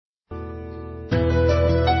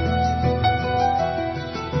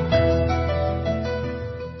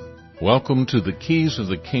Welcome to the Keys of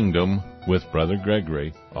the Kingdom with Brother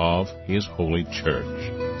Gregory of His Holy Church.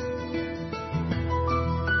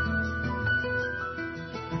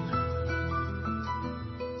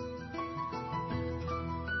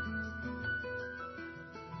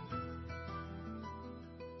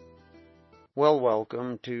 Well,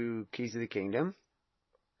 welcome to Keys of the Kingdom.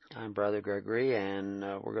 I'm Brother Gregory, and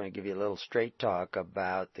we're going to give you a little straight talk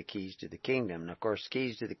about the keys to the kingdom. And of course,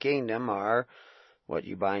 keys to the kingdom are what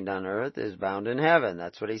you bind on earth is bound in heaven.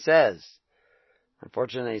 That's what he says.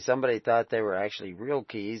 Unfortunately, somebody thought they were actually real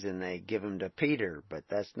keys, and they give them to Peter, but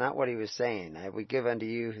that's not what he was saying. I will give unto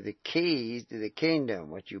you the keys to the kingdom.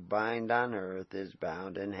 What you bind on earth is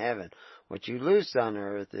bound in heaven. What you loose on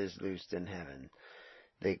earth is loosed in heaven.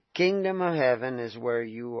 The kingdom of heaven is where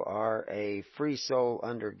you are a free soul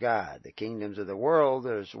under God. The kingdoms of the world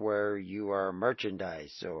is where you are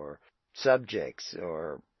merchandise or subjects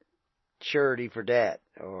or surety for debt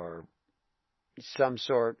or some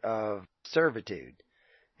sort of servitude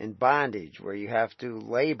and bondage where you have to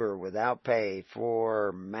labor without pay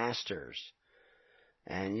for masters.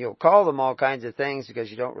 And you'll call them all kinds of things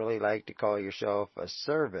because you don't really like to call yourself a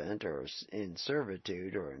servant or in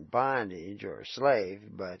servitude or in bondage or a slave.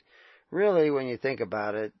 But really, when you think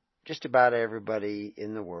about it, just about everybody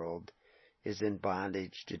in the world is in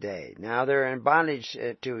bondage today. Now, they're in bondage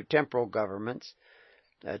to temporal governments,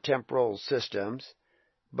 temporal systems,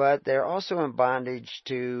 but they're also in bondage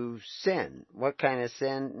to sin. What kind of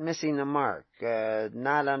sin? Missing the mark,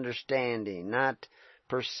 not understanding, not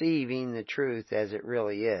perceiving the truth as it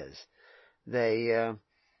really is. They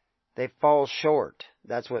fall short.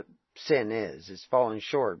 That's what sin is. It's falling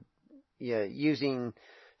short. Using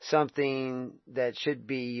something that should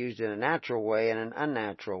be used in a natural way in an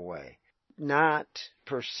unnatural way. Not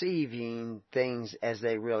perceiving things as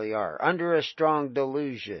they really are. Under a strong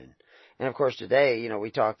delusion. And of course today, we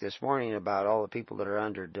talked this morning about all the people that are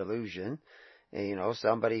under delusion.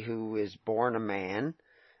 Somebody who is born a man,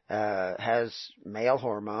 has male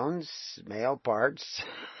hormones, male parts,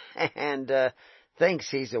 and thinks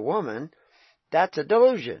he's a woman. That's a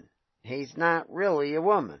delusion. He's not really a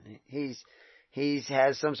woman. He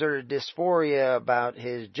has some sort of dysphoria about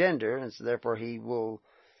his gender, and so therefore he will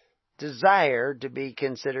desire to be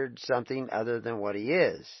considered something other than what he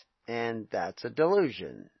is. And that's a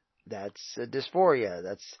delusion. That's a dysphoria.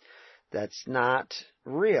 That's not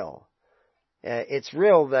real. It's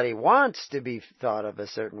real that he wants to be thought of a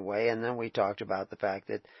certain way, and then we talked about the fact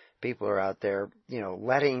that people are out there,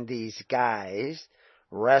 letting these guys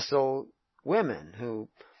wrestle women who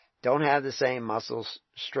don't have the same muscle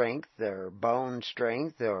strength or bone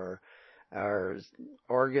strength or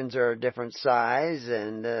organs are a different size,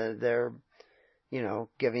 and they're,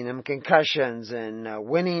 giving them concussions and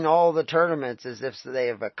winning all the tournaments as if they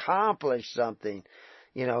have accomplished something.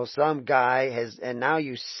 Some guy has, and now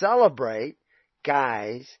you celebrate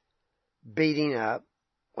guys beating up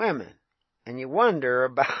women. And you wonder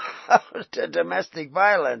about domestic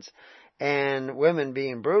violence and women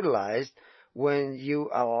being brutalized when you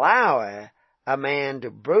allow a man to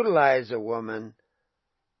brutalize a woman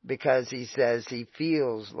because he says he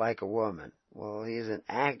feels like a woman. Well, he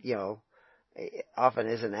often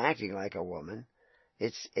isn't acting like a woman.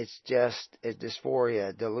 It's just a dysphoria,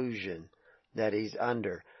 a delusion that he's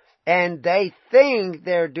under. And they think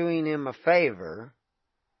they're doing him a favor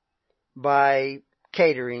by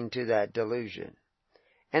catering to that delusion.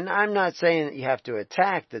 And I'm not saying that you have to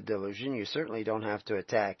attack the delusion. You certainly don't have to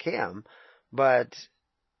attack him. But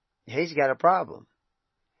he's got a problem.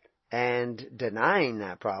 And denying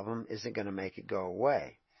that problem isn't going to make it go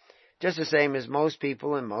away. Just the same as most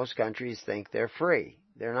people in most countries think they're free.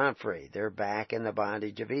 They're not free. They're back in the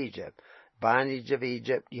bondage of Egypt. Bondage of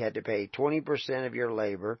Egypt, you had to pay 20% of your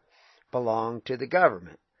labor belonged to the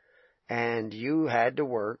government. And you had to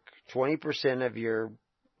work 20% of your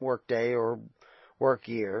work day or work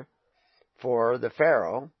year for the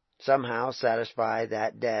Pharaoh, somehow satisfy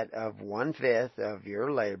that debt of 1/5 of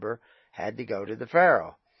your labor had to go to the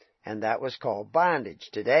Pharaoh. And that was called bondage.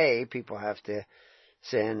 Today, people have to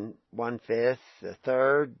send 1/5, a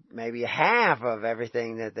third, maybe a half of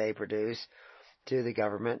everything that they produce to the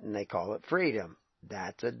government, and they call it freedom.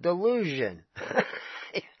 That's a delusion.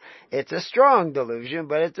 It's a strong delusion,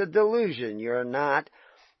 but it's a delusion. You're not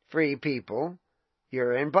free people.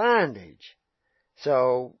 You're in bondage.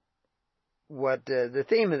 So, what the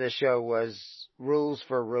theme of the show was rules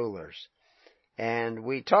for rulers. And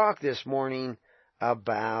we talked this morning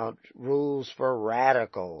about rules for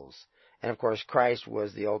radicals. And of course, Christ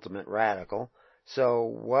was the ultimate radical. So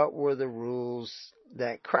what were the rules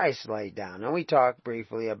that Christ laid down? And we talked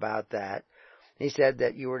briefly about that. He said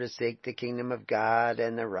that you were to seek the kingdom of God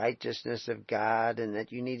and the righteousness of God, and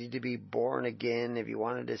that you needed to be born again if you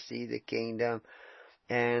wanted to see the kingdom.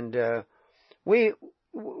 And we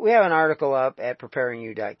have an article up at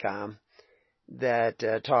preparingyou.com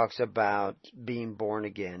that talks about being born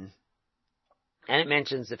again. And it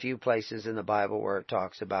mentions a few places in the Bible where it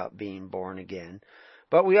talks about being born again.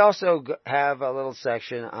 But we also have a little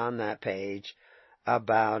section on that page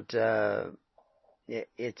about,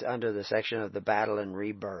 it's under the section of the battle and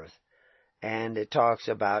rebirth. And it talks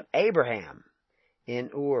about Abraham in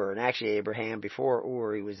Ur. And actually Abraham, before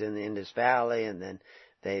Ur, he was in the Indus Valley, and then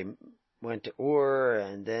they went to Ur,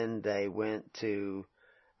 and then they went to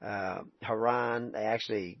Haran. They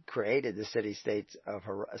actually created the city-state of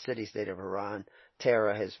Haran.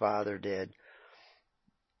 Terah, his father, did.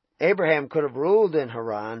 Abraham could have ruled in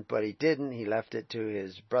Haran, but he didn't. He left it to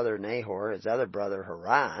his brother Nahor. His other brother,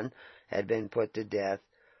 Haran, had been put to death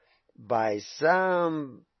by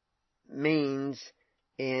some means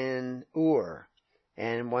in Ur.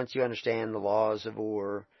 And once you understand the laws of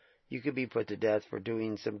Ur, you could be put to death for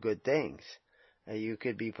doing some good things. You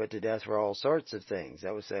could be put to death for all sorts of things.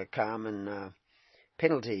 That was a common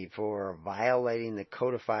penalty for violating the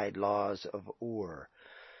codified laws of Ur.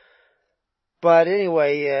 But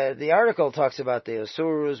anyway, the article talks about the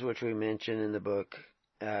Asuras, which we mentioned in the book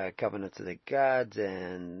Covenants of the Gods,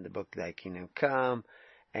 and the book Thy Kingdom Come,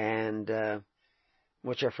 and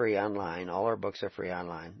which are free online. All our books are free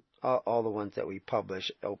online. All the ones that we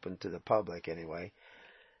publish open to the public anyway.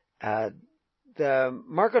 The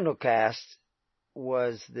Markanocast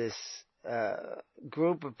was this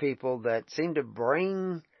group of people that seemed to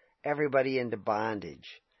bring everybody into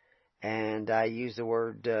bondage. And I use the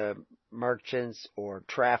word merchants or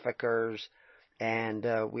traffickers. And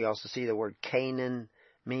we also see the word Canaan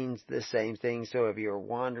means the same thing. So if you're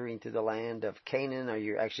wandering through the land of Canaan, are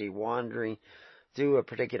you actually wandering through a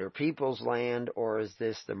particular people's land, or is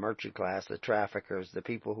this the merchant class, the traffickers, the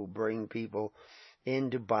people who bring people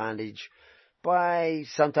into bondage by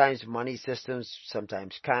sometimes money systems,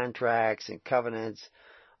 sometimes contracts and covenants,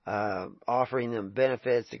 offering them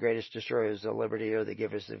benefits, the greatest destroyers of liberty or the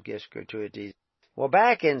givers of gifts, gratuities. Well,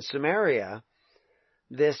 back in Samaria,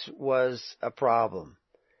 this was a problem.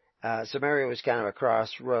 Samaria was kind of a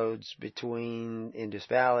crossroads between Indus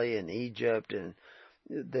Valley and Egypt and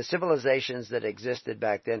the civilizations that existed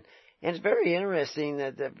back then. And it's very interesting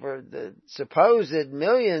that for the supposed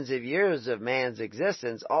millions of years of man's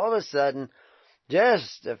existence, all of a sudden,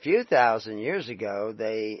 just a few thousand years ago,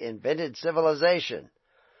 they invented civilization.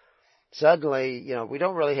 Suddenly, we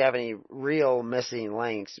don't really have any real missing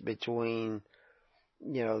links between,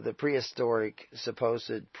 the prehistoric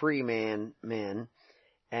supposed pre-man men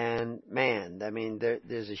and man. I mean,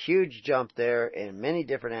 there's a huge jump there in many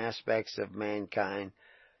different aspects of mankind,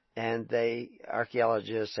 and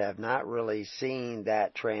archaeologists have not really seen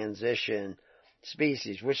that transition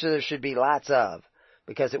species, which there should be lots of,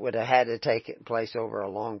 because it would have had to take place over a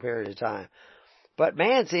long period of time. But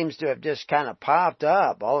man seems to have just kind of popped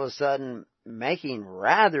up all of a sudden, making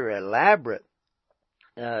rather elaborate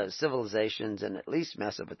civilizations in at least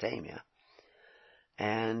Mesopotamia.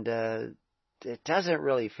 And it doesn't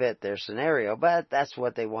really fit their scenario, but that's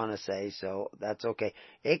what they want to say, so that's okay.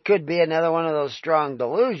 It could be another one of those strong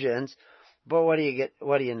delusions, but what do you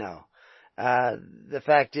know? The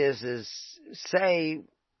fact is say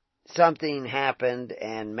something happened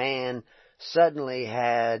and man suddenly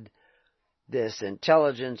had this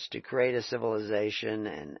intelligence to create a civilization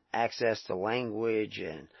and access to language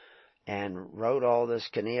and wrote all this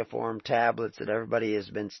cuneiform tablets that everybody has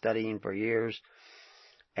been studying for years.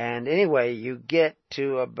 And anyway, you get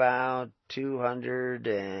to about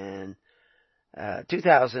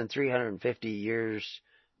 2,350 years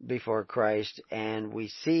before Christ, and we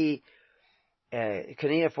see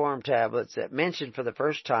cuneiform tablets that mention for the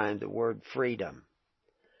first time the word freedom.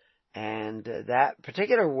 And that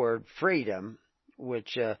particular word, freedom,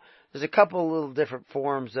 which there's a couple little different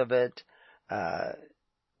forms of it.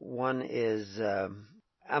 One is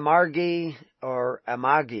amargi or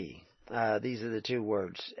amagi. These are the two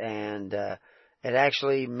words. And it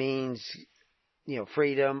actually means,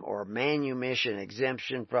 freedom or manumission,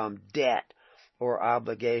 exemption from debt or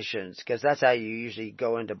obligations. Because that's how you usually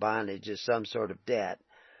go into bondage, is some sort of debt.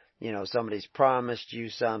 Somebody's promised you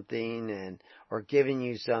something or given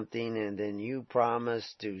you something, and then you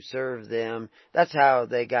promise to serve them. That's how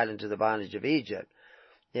they got into the bondage of Egypt,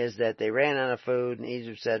 is that they ran out of food, and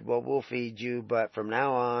Egypt said, well, we'll feed you, but from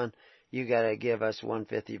now on, you gotta give us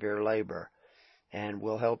 1/5 of your labor, and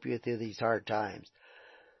we'll help you through these hard times.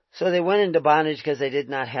 So they went into bondage because they did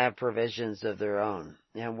not have provisions of their own.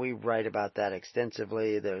 And we write about that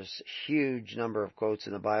extensively. There's a huge number of quotes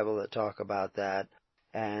in the Bible that talk about that.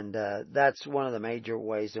 And that's one of the major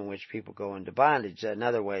ways in which people go into bondage.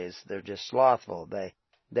 Another way is they're just slothful.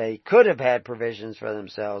 They could have had provisions for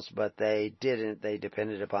themselves, but they didn't. They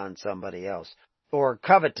depended upon somebody else. Or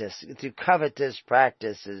covetous. Through covetous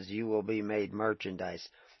practices you will be made merchandise.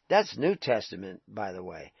 That's New Testament, by the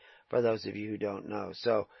way, for those of you who don't know.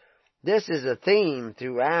 So this is a theme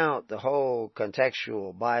throughout the whole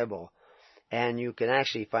contextual Bible, and you can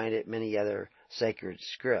actually find it in many other sacred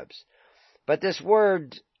scripts. But this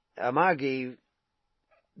word, amagi,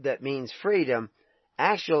 that means freedom,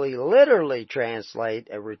 actually literally translate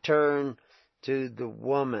a return to the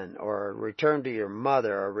woman, or a return to your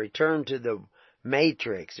mother, or a return to the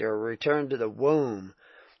matrix, or a return to the womb,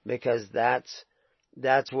 because that's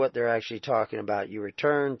what they're actually talking about. You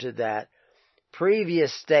return to that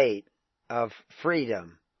previous state of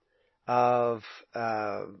freedom, of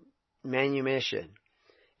manumission,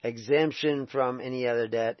 exemption from any other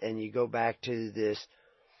debt, and you go back to this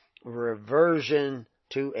reversion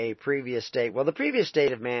to a previous state. Well, the previous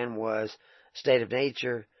state of man was state of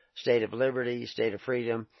nature, state of liberty, state of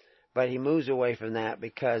freedom, but he moves away from that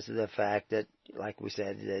because of the fact that, like we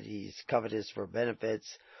said, that he's covetous for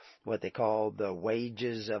benefits, what they call the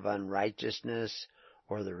wages of unrighteousness,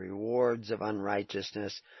 or the rewards of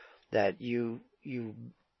unrighteousness, that you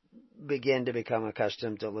begin to become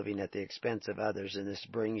accustomed to living at the expense of others, and this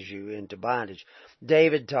brings you into bondage.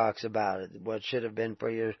 David talks about it. What should have been for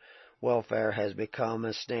your welfare has become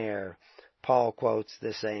a snare. Paul quotes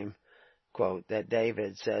the same quote that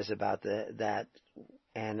David says about that.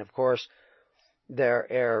 And of course, there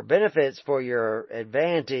are benefits for your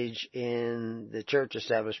advantage in the church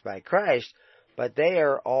established by Christ, but they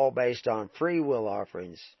are all based on free will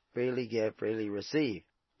offerings. Freely give, freely receive.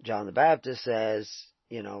 John the Baptist says,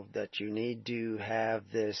 that you need to have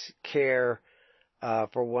this care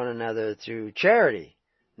for one another through charity,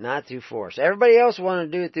 not through force. Everybody else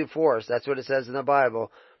wanted to do it through force. That's what it says in the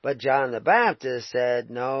Bible. But John the Baptist said,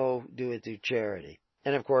 no, do it through charity.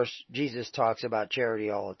 And of course, Jesus talks about charity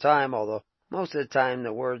all the time, although most of the time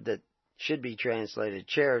the word that should be translated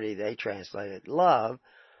charity, they translate it love.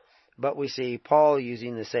 But we see Paul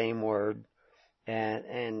using the same word,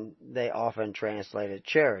 and they often translate it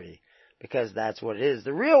charity, because that's what it is.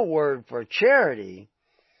 The real word for charity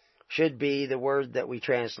should be the word that we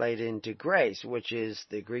translate into grace, which is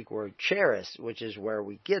the Greek word charis, which is where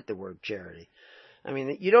we get the word charity. I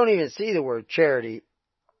mean, you don't even see the word charity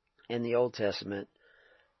in the Old Testament,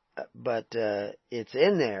 but it's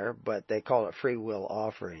in there, but they call it free will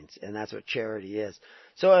offerings, and that's what charity is.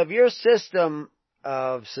 So if your system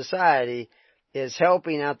of society is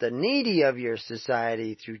helping out the needy of your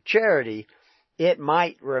society through charity, it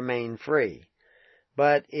might remain free.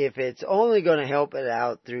 But if it's only going to help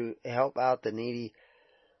out the needy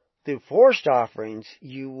through forced offerings,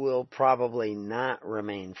 you will probably not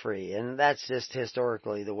remain free. And that's just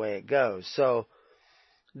historically the way it goes. So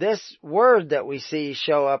this word that we see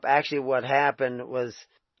show up, actually what happened was,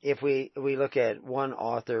 if we look at one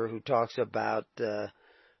author who talks about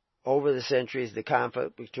over the centuries the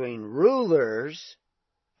conflict between rulers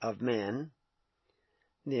of men,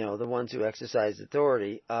 the ones who exercise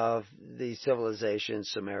authority of the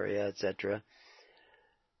civilizations, Samaria, etc.,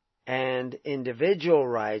 and individual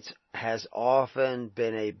rights, has often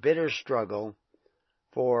been a bitter struggle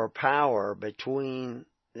for power between,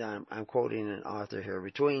 I'm quoting an author here,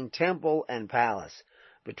 between temple and palace,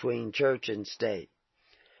 between church and state,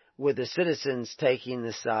 with the citizens taking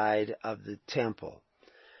the side of the temple.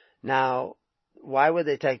 Now, why would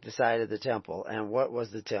they take the side of the temple? And what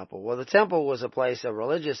was the temple? Well, the temple was a place, a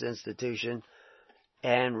religious institution,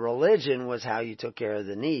 and religion was how you took care of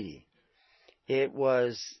the needy. It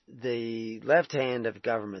was the left hand of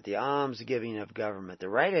government, the alms giving of government. The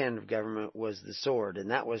right hand of government was the sword, and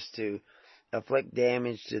that was to afflict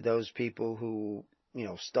damage to those people who,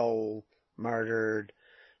 stole, murdered,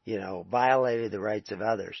 violated the rights of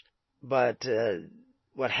others. But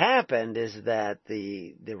what happened is that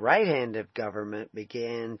the right hand of government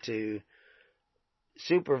began to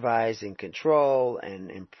supervise and control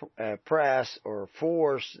and oppress or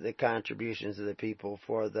force the contributions of the people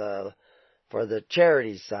for the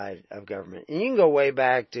charity side of government. And you can go way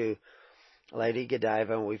back to Lady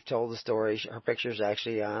Godiva, and we've told the story. Her picture's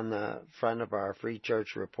actually on the front of our free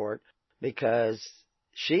church report, because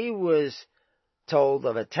she was told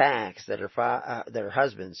of a tax that her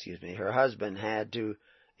husband had to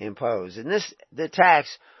impose. And the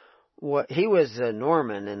tax, he was a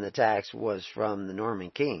Norman, and the tax was from the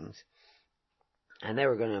Norman kings. And they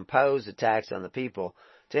were going to impose a tax on the people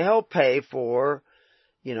to help pay for,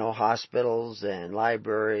 hospitals and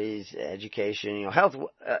libraries, education, health,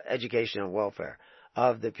 education and welfare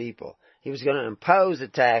of the people. He was going to impose a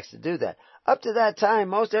tax to do that. Up to that time,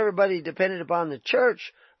 most everybody depended upon the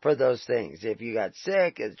church for those things. If you got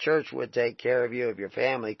sick, the church would take care of you. If your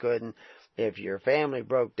family couldn't, if your family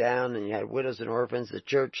broke down and you had widows and orphans, the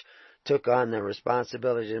church took on the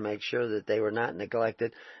responsibility to make sure that they were not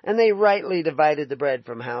neglected. And they rightly divided the bread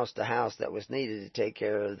from house to house that was needed to take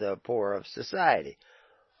care of the poor of society.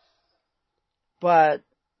 But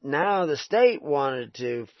now the state wanted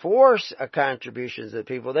to force a contribution to the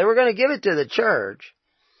people. They were going to give it to the church,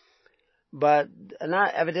 but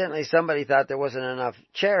not evidently somebody thought there wasn't enough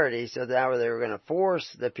charity, so now they were going to force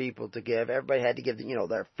the people to give. Everybody had to give,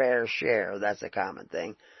 their fair share. That's a common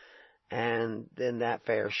thing. And then that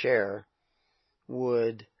fair share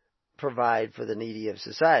would provide for the needy of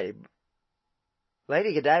society.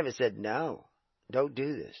 Lady Godiva said, no, don't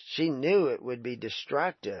do this. She knew it would be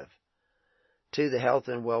destructive to the health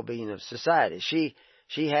and well-being of society.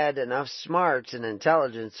 She had enough smarts and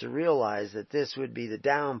intelligence to realize that this would be the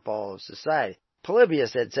downfall of society.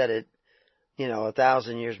 Polybius had said it,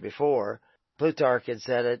 1,000 years before. Plutarch had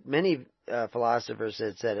said it. Many philosophers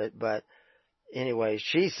had said it, but anyway,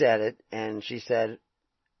 she said it, and she said,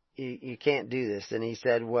 you can't do this. And he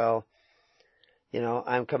said, well,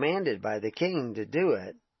 I'm commanded by the king to do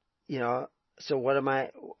it, so what am I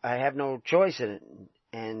have no choice in it.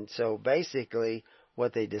 And so basically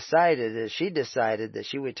what they decided is she decided that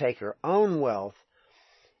she would take her own wealth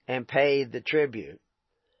and pay the tribute.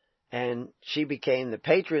 And she became the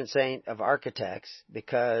patron saint of architects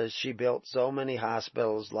because she built so many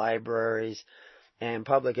hospitals, libraries, and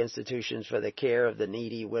public institutions for the care of the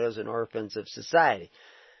needy, widows, and orphans of society.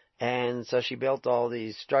 And so she built all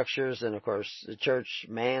these structures, and of course the church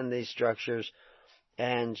manned these structures,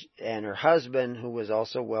 and her husband, who was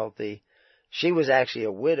also wealthy, she was actually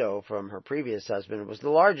a widow from her previous husband, was the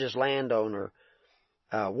largest landowner,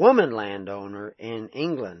 woman landowner in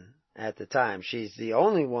England at the time. She's the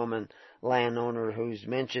only woman landowner who's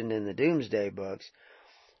mentioned in the Doomsday books,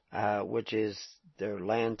 which is their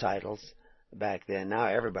land titles back then. Now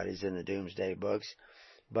everybody's in the Doomsday books.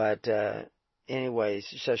 But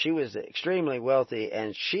anyways, so she was extremely wealthy,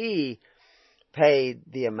 and she paid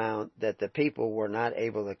the amount that the people were not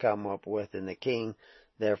able to come up with, and the king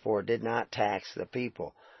therefore did not tax the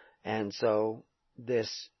people. And so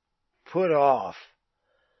this put off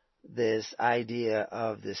this idea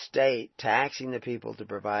of the state taxing the people to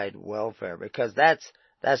provide welfare, because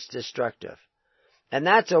that's destructive. And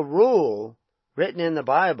that's a rule written in the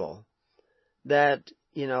Bible that,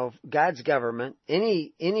 God's government,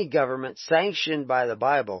 any government sanctioned by the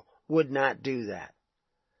Bible would not do that,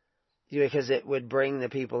 because it would bring the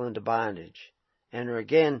people into bondage. And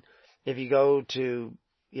again, if you go to,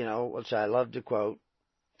 which I love to quote,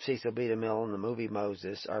 Cecil B. DeMille in the movie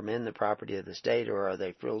Moses, are men the property of the state, or are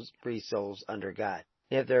they free souls under God?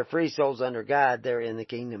 If they're free souls under God, they're in the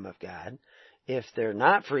kingdom of God. If they're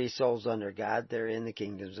not free souls under God, they're in the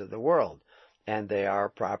kingdoms of the world. And they are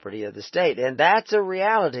property of the state. And that's a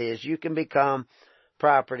reality, is you can become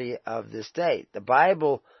property of the state. The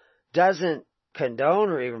Bible doesn't condone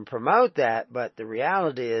or even promote that, but the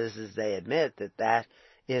reality is they admit that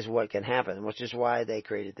is what can happen, which is why they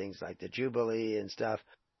created things like the Jubilee and stuff.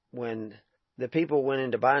 When the people went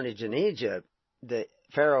into bondage in Egypt, the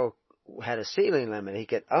Pharaoh had a ceiling limit. He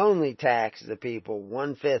could only tax the people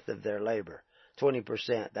 1/5 of their labor,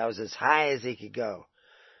 20%. That was as high as he could go.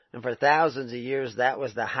 And for thousands of years, that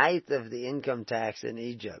was the height of the income tax in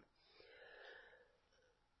Egypt.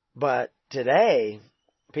 But today,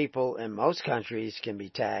 people in most countries can be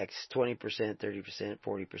taxed 20%, 30%,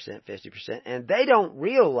 40%, 50%, and they don't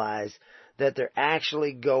realize that they're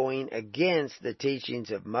actually going against the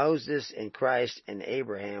teachings of Moses and Christ and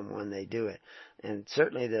Abraham when they do it. And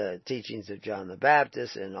certainly the teachings of John the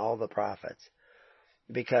Baptist and all the prophets,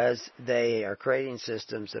 because they are creating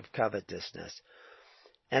systems of covetousness.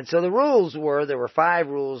 And so there were 5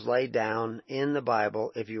 rules laid down in the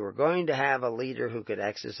Bible if you were going to have a leader who could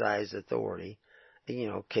exercise authority,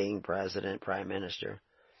 king, president, prime minister.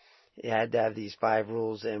 You had to have these 5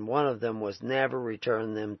 rules, and one of them was never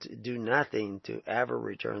return them do nothing to ever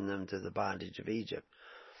return them to the bondage of Egypt.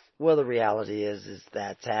 Well, the reality is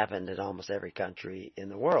that's happened in almost every country in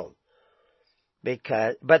the world.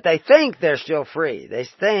 But they think they're still free. They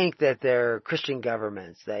think that they're Christian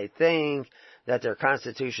governments. They think that their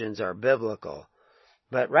constitutions are biblical.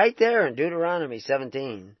 But right there in Deuteronomy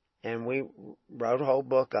 17, and we wrote a whole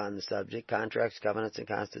book on the subject, Contracts, Covenants, and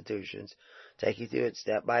Constitutions, take you through it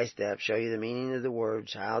step by step, show you the meaning of the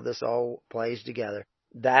words, how this all plays together.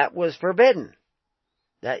 That was forbidden.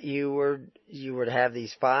 that you would have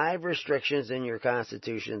these 5 restrictions in your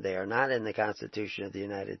Constitution. They are not in the Constitution of the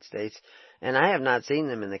United States, and I have not seen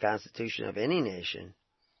them in the Constitution of any nation,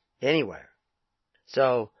 anywhere.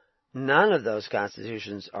 So, none of those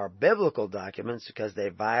constitutions are biblical documents because they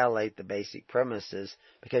violate the basic premises,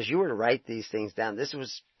 because you were to write these things down. This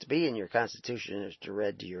was to be in your Constitution, it was to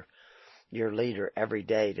read to your leader every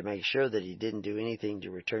day to make sure that he didn't do anything to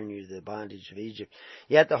return you to the bondage of Egypt.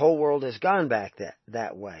 Yet the whole world has gone back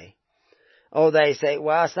that way. Oh, they say,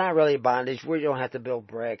 well, it's not really bondage. We don't have to build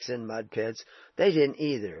bricks and mud pits. They didn't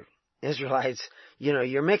either. Israelites,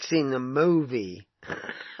 you're mixing the movie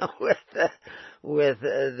with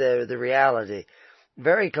the reality.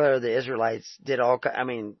 Very clear the Israelites did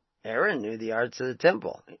Aaron knew the arts of the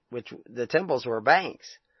temple, which the temples were banks.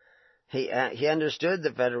 He understood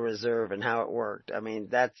the Federal Reserve and how it worked.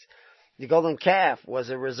 That's the golden calf was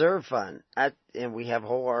a reserve fund, and we have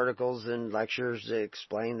whole articles and lectures that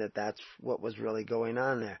explain that that's what was really going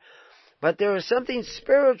on there. But there is something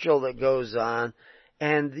spiritual that goes on,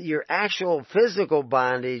 and your actual physical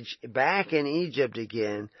bondage back in Egypt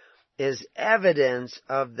again is evidence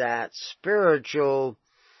of that spiritual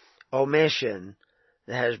omission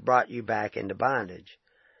that has brought you back into bondage.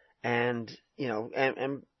 And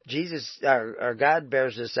Jesus, our God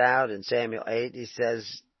bears this out in Samuel 8. He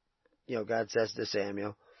says, God says to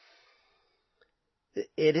Samuel,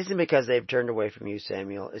 it isn't because they've turned away from you,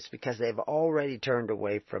 Samuel. It's because they've already turned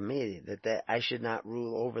away from me, that I should not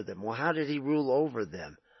rule over them. Well, how did he rule over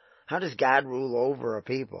them? How does God rule over a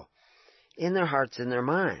people? In their hearts and their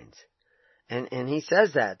minds. And he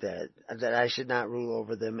says that I should not rule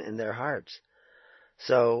over them in their hearts.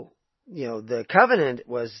 So, the covenant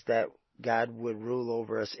was that God would rule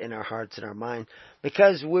over us in our hearts and our mind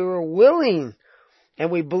because we were willing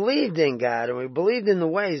and we believed in God and we believed in the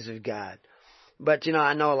ways of God. But,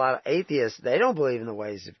 I know a lot of atheists, they don't believe in the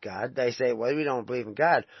ways of God. They say, well, we don't believe in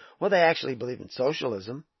God. Well, they actually believe in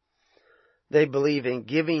socialism. They believe in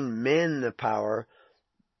giving men the power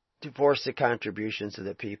to force the contributions of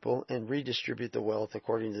the people and redistribute the wealth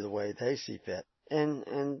according to the way they see fit.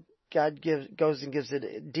 And God goes and gives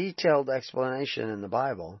a detailed explanation in the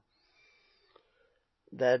Bible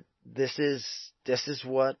that this is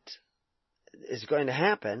what is going to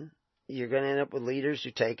happen. You're going to end up with leaders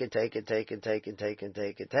who take and take and take and take and take and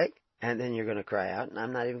take and take, and then you're going to cry out, and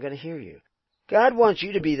I'm not even going to hear you. God wants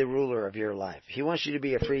you to be the ruler of your life. He wants you to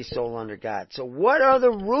be a free soul under God. So what are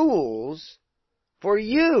the rules for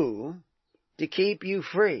you to keep you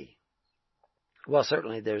free? Well,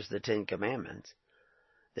 certainly there's the 10 Commandments.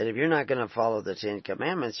 That if you're not going to follow the 10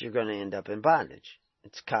 Commandments, you're going to end up in bondage.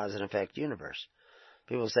 It's cause and effect universe.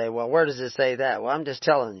 People say, well, where does it say that? Well, I'm just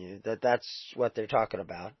telling you that that's what they're talking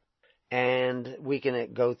about. And we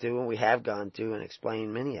can go through, and we have gone through and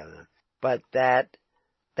explained many of them. But that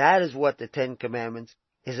is what the 10 Commandments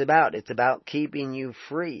is about. It's about keeping you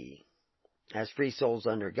free as free souls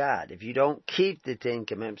under God. If you don't keep the 10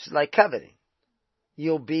 Commandments, it's like coveting.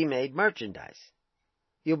 You'll be made merchandise.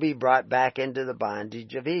 You'll be brought back into the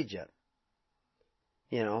bondage of Egypt.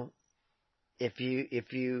 If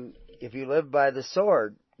you live by the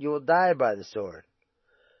sword, you will die by the sword.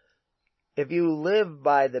 If you live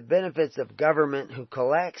by the benefits of government who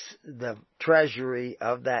collects the treasury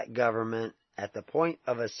of that government at the point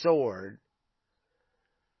of a sword,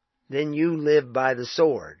 then you live by the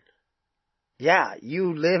sword. Yeah,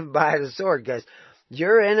 you live by the sword because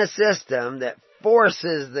you're in a system that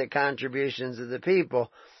forces the contributions of the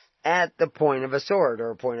people at the point of a sword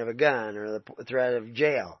or a point of a gun or the threat of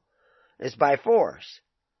jail. It's by force.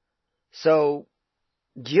 So,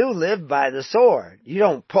 you live by the sword. You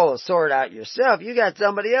don't pull a sword out yourself. You got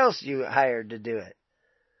somebody else you hired to do it.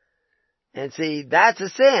 And see, that's a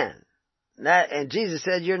sin. And Jesus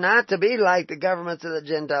said you're not to be like the governments of the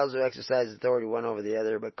Gentiles who exercise authority one over the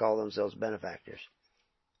other but call themselves benefactors.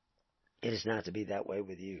 It is not to be that way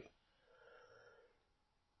with you.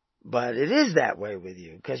 But it is that way with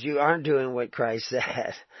you because you aren't doing what Christ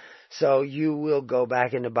said. So you will go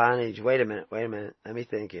back into bondage. Wait a minute. Let me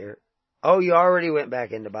think here. Oh, you already went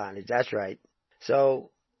back into bondage. That's right.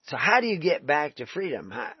 So how do you get back to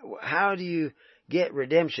freedom? How do you get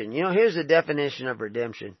redemption? Here's the definition of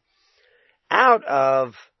redemption. Out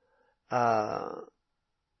of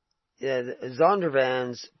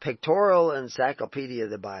Zondervan's Pictorial Encyclopedia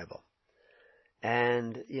of the Bible.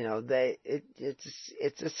 And,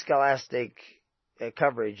 it's a scholastic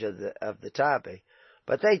coverage of the topic.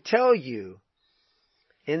 But they tell you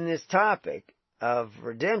in this topic of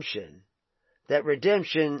redemption that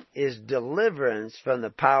redemption is deliverance from the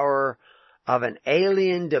power of an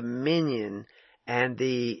alien dominion and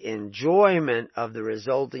the enjoyment of the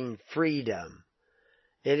resulting freedom.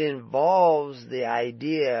 It involves the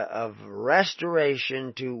idea of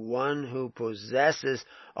restoration to one who possesses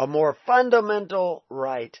a more fundamental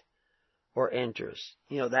right or interest.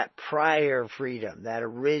 That prior freedom, that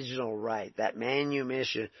original right, that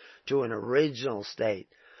manumission to an original state.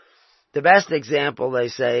 The best example, they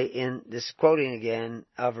say, in this quoting again,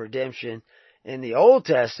 of redemption in the Old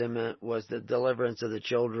Testament was the deliverance of the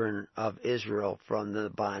children of Israel from the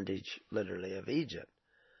bondage, literally, of Egypt,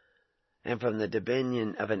 and from the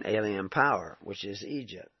dominion of an alien power, which is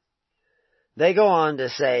Egypt. They go on to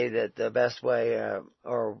say that the best way,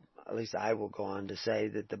 or at least I will go on to say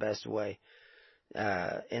that the best way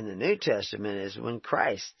in the New Testament is when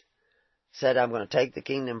Christ said, I'm going to take the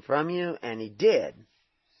kingdom from you, and He did.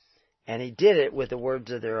 And He did it with the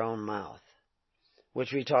words of their own mouth,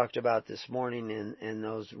 which we talked about this morning in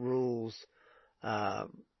those rules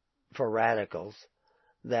for radicals,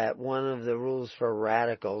 that one of the rules for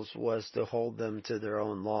radicals was to hold them to their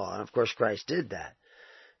own law. And of course Christ did that.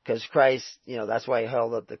 Because Christ, that's why He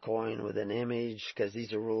held up the coin with an image, because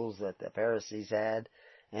these are rules that the Pharisees had,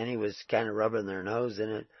 and He was kind of rubbing their nose in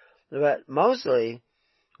it. But mostly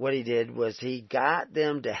what He did was He got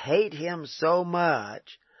them to hate Him so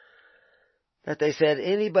much that they said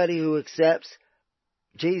anybody who accepts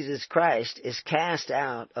Jesus Christ is cast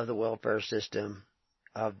out of the welfare system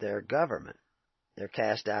of their government. They're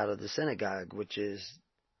cast out of the synagogue, which is,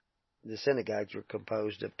 the synagogues were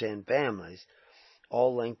composed of 10 families,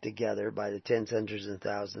 all linked together by the tens, hundreds, and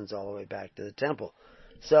thousands all the way back to the temple.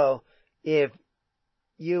 So, if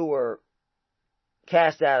you were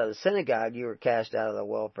cast out of the synagogue, you were cast out of the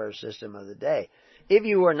welfare system of the day. If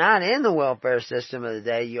you were not in the welfare system of the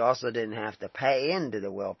day, you also didn't have to pay into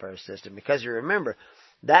the welfare system. Because you remember,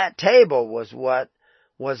 that table was what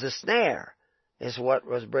was a snare, is what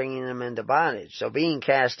was bringing them into bondage. So being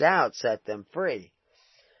cast out set them free.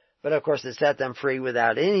 But of course it set them free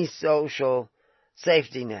without any social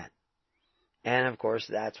safety net. And of course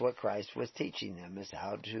that's what Christ was teaching them, is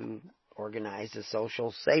how to organize a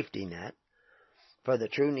social safety net for the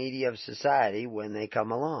true needy of society when they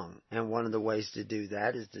come along. And one of the ways to do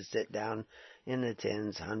that is to sit down in the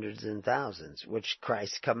tens, hundreds, and thousands, which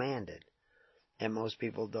Christ commanded. And most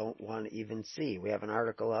people don't want to even see. We have an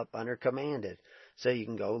article up under commanded, so you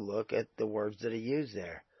can go look at the words that He used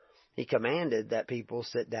there. He commanded that people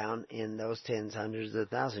sit down in those tens, hundreds, and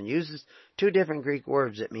thousands. Uses 2 different Greek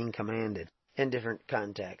words that mean commanded in different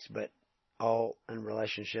contexts, but all in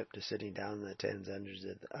relationship to sitting down in the tens, hundreds,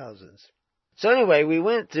 and thousands. So anyway, we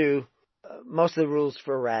went through most of the rules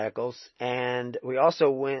for radicals, and we also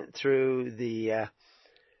went through the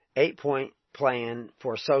 8-point plan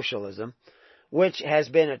for socialism, which has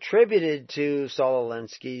been attributed to Saul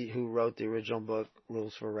Alinsky, who wrote the original book,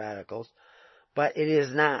 Rules for Radicals, but it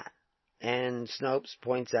is not. And Snopes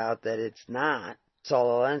points out that it's not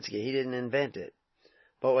Saul Alinsky. He didn't invent it.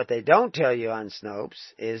 But what they don't tell you on Snopes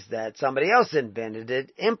is that somebody else invented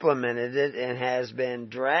it, implemented it, and has been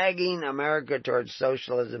dragging America towards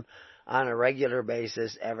socialism on a regular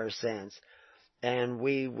basis ever since. And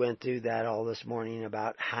we went through that all this morning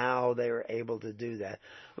about how they were able to do that.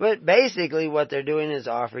 But basically what they're doing is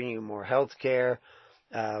offering you more health care,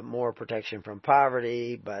 more protection from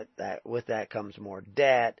poverty, but with that comes more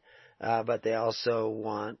debt. But they also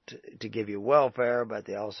want to give you welfare, but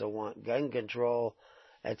they also want gun control,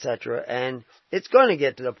 etc. And it's going to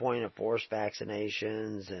get to the point of forced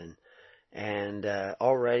vaccinations and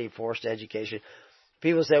already forced education.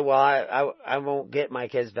 People say, well, I won't get my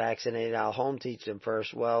kids vaccinated. I'll home teach them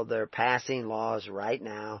first. Well, they're passing laws right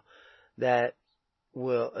now that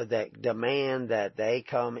demand that they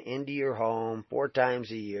come into your home 4 times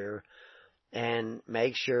a year and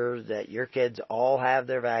make sure that your kids all have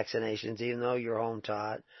their vaccinations, even though you're home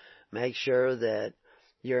taught. Make sure that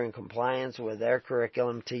you're in compliance with their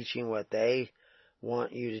curriculum, teaching what they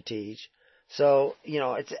want you to teach. So,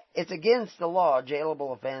 it's against the law,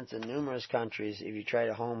 jailable offense in numerous countries if you try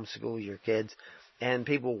to homeschool your kids, and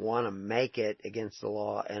people want to make it against the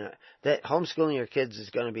law, and that homeschooling your kids is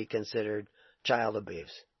going to be considered child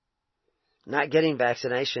abuse. Not getting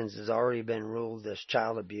vaccinations has already been ruled as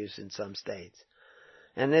child abuse in some states.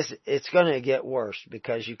 And it's going to get worse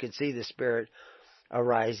because you can see the spirit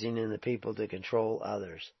arising in the people to control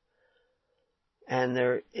others. And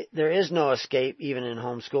there is no escape even in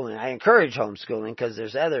homeschooling. I encourage homeschooling because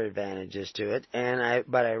there's other advantages to it.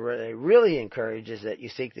 But I really encourage is that you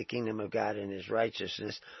seek the kingdom of God and His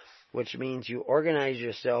righteousness, which means you organize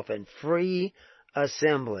yourself in free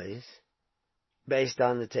assemblies based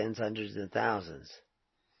on the tens, hundreds, and thousands,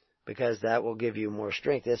 because that will give you more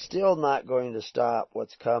strength. It's still not going to stop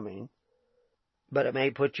what's coming, but it may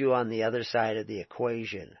put you on the other side of the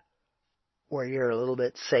equation, where you're a little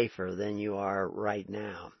bit safer than you are right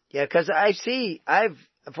now. Yeah, because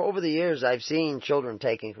over the years, I've seen children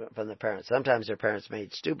taking from the parents. Sometimes their parents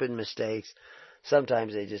made stupid mistakes.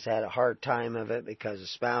 Sometimes they just had a hard time of it because a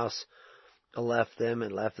spouse left them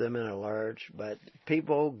in a lurch. But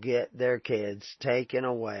people get their kids taken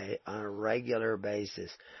away on a regular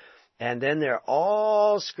basis. And then they're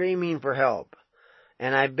all screaming for help.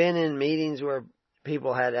 And I've been in meetings where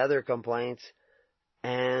people had other complaints,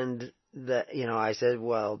 and I said,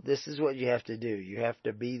 well, this is what you have to do. You have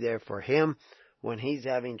to be there for him when he's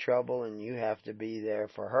having trouble, and you have to be there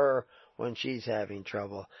for her when she's having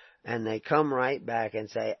trouble. And they come right back and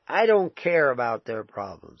say, I don't care about their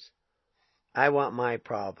problems. I want my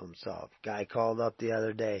problem solved. Guy called up the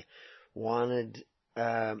other day, wanted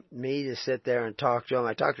me to sit there and talk to him.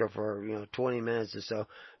 I talked to him for 20 minutes or so,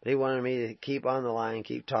 but he wanted me to keep on the line,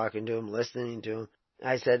 keep talking to him, listening to him.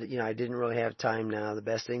 I said, I didn't really have time now. The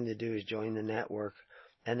best thing to do is join the network.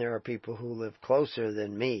 And there are people who live closer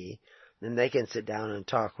than me, and they can sit down and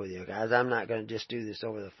talk with you guys. I'm not going to just do this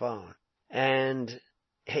over the phone. And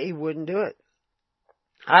he wouldn't do it.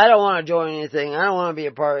 I don't want to join anything. I don't want to be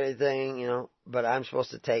a part of anything, but I'm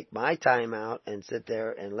supposed to take my time out and sit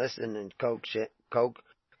there and listen and coach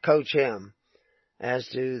him as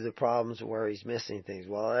to the problems where he's missing things.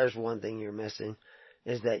 Well, there's one thing you're missing,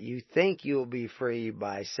 is that you think you'll be free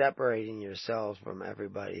by separating yourselves from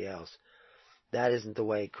everybody else. That isn't the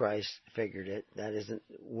way Christ figured it. That isn't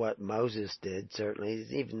what Moses did, certainly.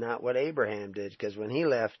 It's even not what Abraham did, because when he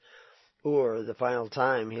left Ur the final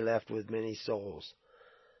time, he left with many souls.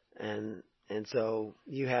 And so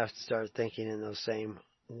you have to start thinking in those same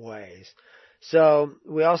ways. So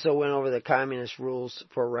we also went over the communist rules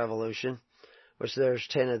for revolution, which there's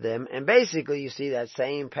 10 of them. And basically you see that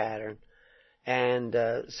same pattern. And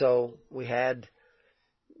so we had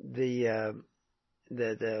the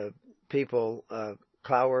people,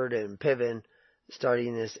 Cloward and Piven,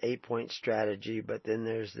 starting this 8-point strategy. But then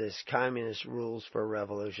there's this communist rules for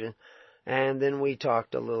revolution. And then we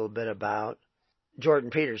talked a little bit about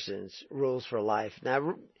Jordan Peterson's rules for life.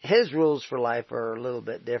 Now, his rules for life are a little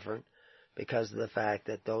bit different because of the fact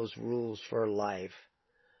that those rules for life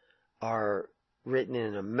are written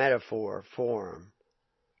in a metaphor form.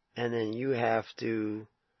 And then you have to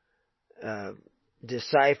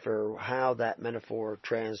decipher how that metaphor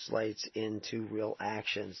translates into real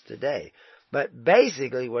actions today. But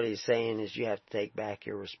basically what he's saying is you have to take back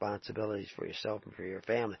your responsibilities for yourself and for your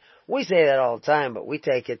family. We say that all the time, but we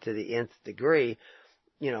take it to the nth degree.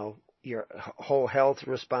 Your whole health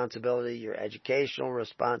responsibility, your educational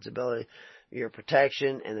responsibility, your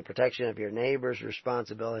protection and the protection of your neighbor's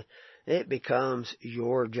responsibility. It becomes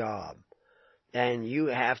your job. And you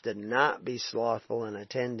have to not be slothful in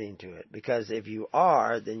attending to it. Because if you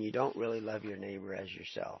are, then you don't really love your neighbor as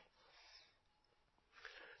yourself.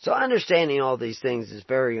 So understanding all these things is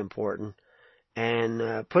very important,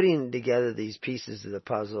 and putting together these pieces of the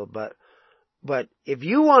puzzle. But if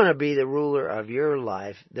you want to be the ruler of your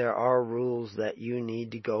life, there are rules that you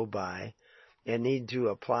need to go by and need to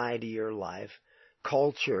apply to your life.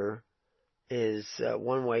 Culture is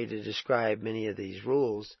one way to describe many of these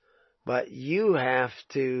rules, but you have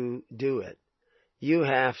to do it. You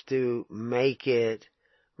have to make it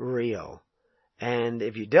real. And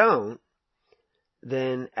if you don't,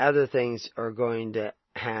 then other things are going to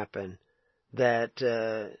happen that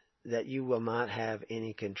you will not have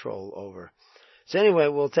any control over. So anyway,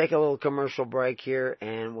 we'll take a little commercial break here,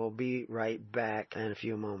 and we'll be right back in a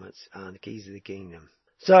few moments on the Keys of the Kingdom.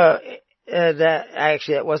 So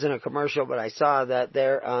that wasn't a commercial, but I saw that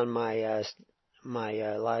there on my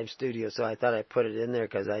live studio, so I thought I'd put it in there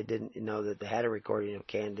because I didn't know that they had a recording of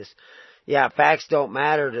Candace. Yeah, facts don't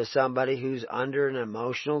matter to somebody who's under an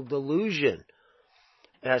emotional delusion.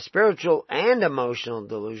 Spiritual and emotional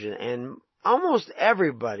delusion, and almost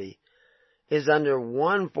everybody is under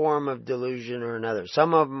one form of delusion or another.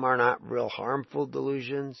 Some of them are not real harmful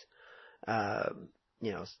delusions.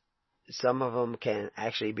 Some of them can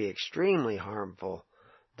actually be extremely harmful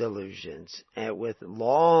delusions with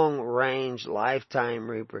long-range lifetime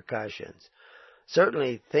repercussions.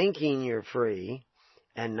 Certainly thinking you're free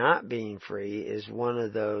and not being free is one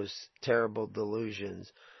of those terrible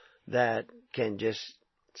delusions that can just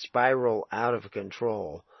spiral out of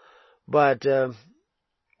control. But,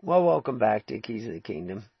 welcome back to Keys of the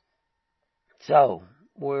Kingdom. So,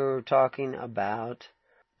 we're talking about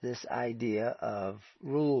this idea of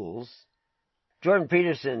rules. Jordan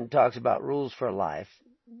Peterson talks about rules for life.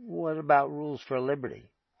 What about rules for liberty?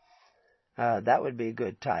 That would be a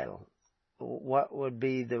good title. What would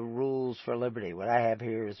be the rules for liberty? What I have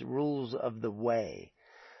here is rules of the way.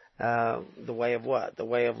 The way of what? The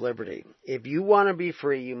way of liberty. If you want to be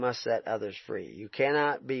free, you must set others free. You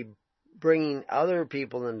cannot be bringing other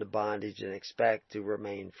people into bondage and expect to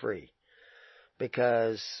remain free.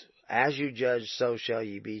 Because as you judge, so shall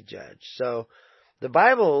you be judged. So the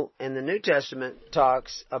Bible in the New Testament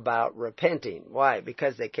talks about repenting. Why?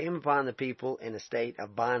 Because they came upon the people in a state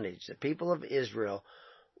of bondage. The people of Israel,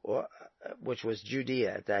 which was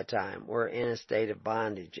Judea at that time, were in a state of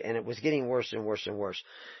bondage. And it was getting worse and worse and worse.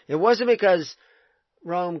 It wasn't because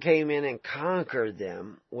Rome came in and conquered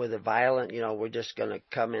them with a violent, we're just going to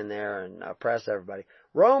come in there and oppress everybody.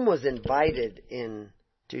 Rome was invited into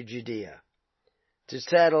Judea to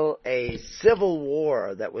settle a civil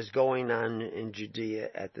war that was going on in Judea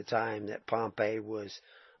at the time that Pompey was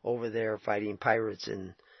over there fighting pirates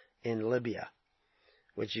in Libya,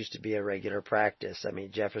 which used to be a regular practice. I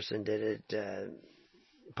mean, Jefferson did it,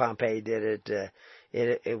 Pompey did it,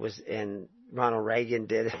 it was, and Ronald Reagan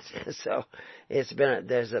did it. So there's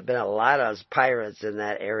been a lot of pirates in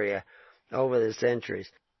that area over the centuries.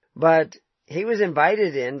 But he was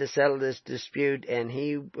invited in to settle this dispute, and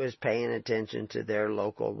he was paying attention to their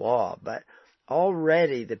local law. But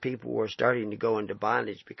already the people were starting to go into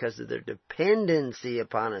bondage because of their dependency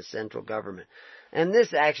upon a central government. And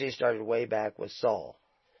this actually started way back with Saul.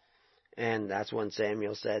 And that's when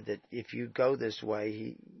Samuel said that if you go this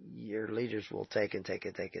way, your leaders will take and take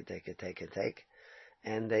and take and take and take and take.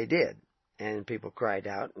 And they did. And people cried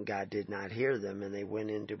out, and God did not hear them, and they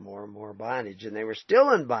went into more and more bondage. And they were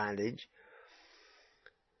still in bondage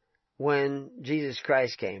when Jesus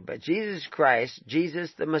Christ came. But Jesus Christ,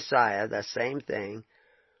 Jesus the Messiah, the same thing,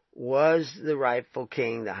 was the rightful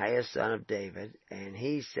king, the highest son of David, and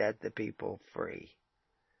he set the people free.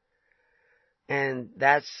 And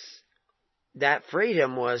that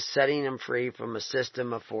freedom was setting them free from a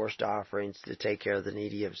system of forced offerings to take care of the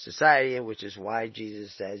needy of society, which is why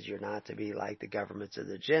Jesus says you're not to be like the governments of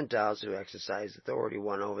the Gentiles who exercise authority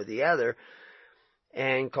one over the other,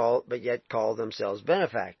 but yet call themselves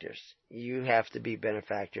benefactors. You have to be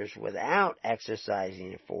benefactors without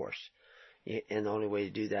exercising force. And the only way to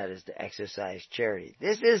do that is to exercise charity.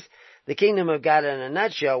 This is the kingdom of God in a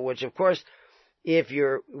nutshell, which of course, if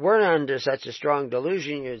you weren't under such a strong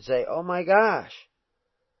delusion, you'd say, oh my gosh,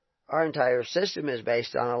 our entire system is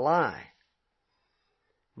based on a lie.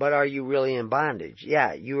 But are you really in bondage?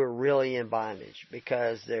 Yeah, you are really in bondage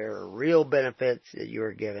because there are real benefits that you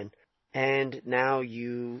are given. And now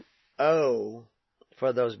you owe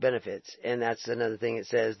for those benefits. And that's another thing it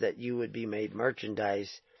says, that you would be made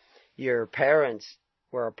merchandise. Your parents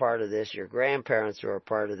were a part of this. Your grandparents were a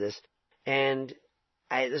part of this. And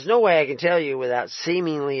there's no way I can tell you without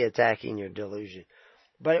seemingly attacking your delusion.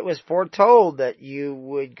 But it was foretold that you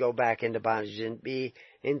would go back into bondage and be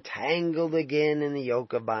entangled again in the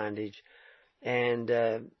yoke of bondage. And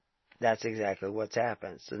that's exactly what's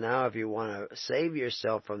happened. So now if you want to save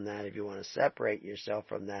yourself from that, if you want to separate yourself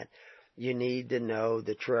from that, you need to know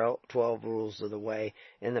the 12 rules of the way.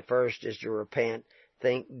 And the first is to repent.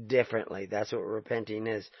 Think differently. That's what repenting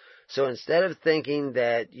is. So instead of thinking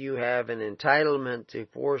that you have an entitlement to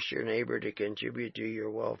force your neighbor to contribute to your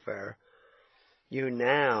welfare, you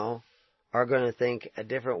now are going to think a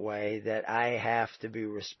different way, that I have to be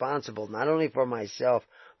responsible not only for myself,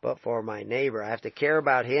 but for my neighbor. I have to care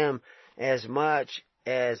about him as much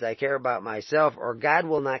as I care about myself, or God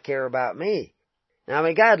will not care about me. Now, I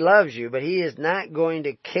mean, God loves you, but He is not going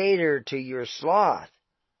to cater to your sloth.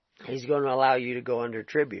 He's going to allow you to go under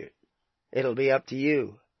tribute. It'll be up to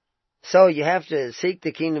you. So you have to seek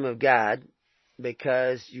the kingdom of God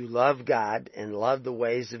because you love God and love the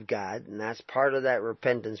ways of God, and that's part of that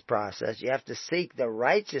repentance process. You have to seek the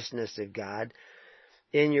righteousness of God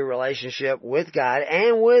in your relationship with God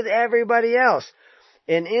and with everybody else.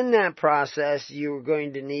 And in that process, you're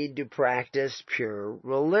going to need to practice pure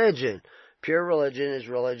religion. Pure religion is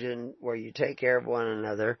religion where you take care of one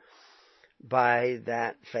another by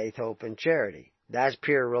that faith, hope, and charity. That's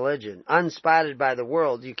pure religion. Unspotted by the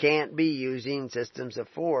world, you can't be using systems of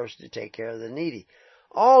force to take care of the needy.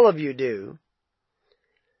 All of you do.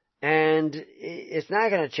 And it's not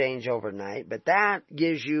going to change overnight, but that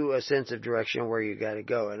gives you a sense of direction where you got to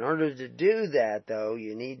go. In order to do that, though,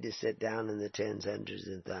 you need to sit down in the tens, hundreds,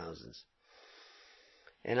 and thousands.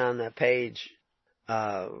 And on that page,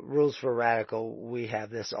 Rules for Radical, we have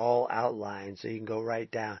this all outlined, so you can go right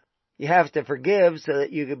down. You have to forgive so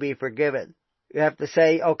that you can be forgiven. You have to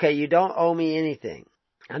say, okay, you don't owe me anything.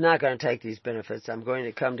 I'm not going to take these benefits. I'm going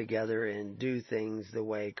to come together and do things the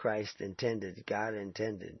way Christ intended, God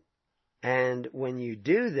intended. And when you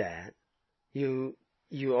do that, you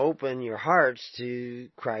open your hearts to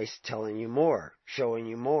Christ telling you more, showing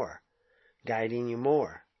you more, guiding you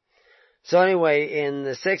more. So anyway, in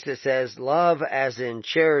the 6th it says, love as in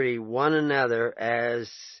charity one another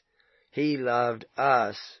as he loved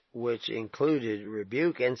us, which included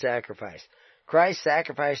rebuke and sacrifice. Christ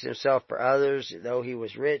sacrificed himself for others. Though he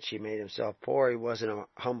was rich, he made himself poor. He wasn't a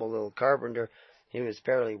humble little carpenter. He was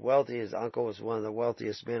fairly wealthy. His uncle was one of the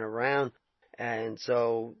wealthiest men around. And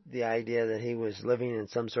so the idea that he was living in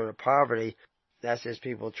some sort of poverty, that's just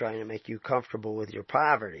people trying to make you comfortable with your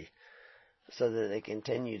poverty so that they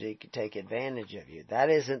continue to take advantage of you. That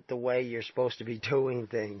isn't the way you're supposed to be doing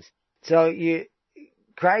things. So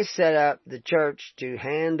Christ set up the church to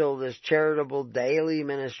handle this charitable daily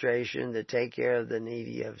ministration to take care of the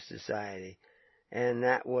needy of society. And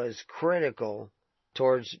that was critical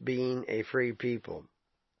towards being a free people.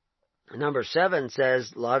 Number 7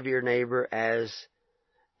 says, love your neighbor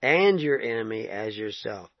and your enemy as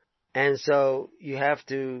yourself. And so you have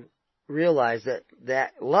to realize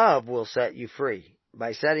that love will set you free.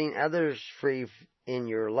 By setting others free in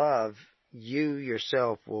your love, you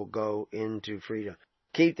yourself will go into freedom.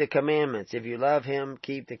 Keep the commandments. If you love him,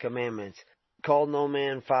 keep the commandments. Call no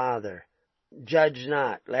man father. Judge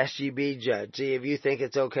not, lest ye be judged. See, if you think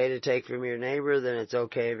it's okay to take from your neighbor, then it's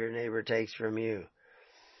okay if your neighbor takes from you.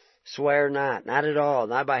 Swear not at all,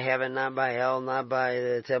 not by heaven, not by hell, not by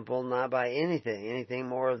the temple, not by anything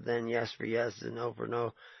more than yes for yes and no for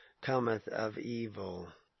no cometh of evil.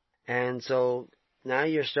 And so now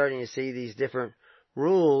you're starting to see these different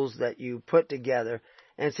rules that you put together.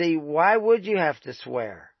 And see, why would you have to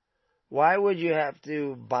swear? Why would you have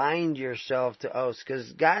to bind yourself to oaths?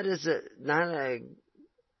 Because God's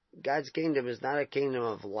kingdom is not a kingdom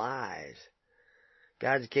of lies.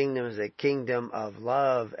 God's kingdom is a kingdom of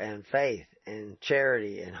love and faith and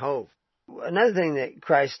charity and hope. Another thing that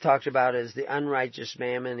Christ talked about is the unrighteous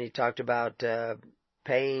mammon. He talked about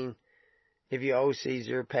paying. If you owe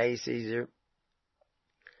Caesar, pay Caesar.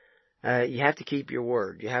 You have to keep your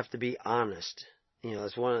word. You have to be honest. You know,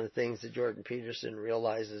 it's one of the things that Jordan Peterson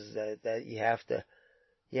realizes that you have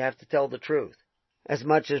to tell the truth as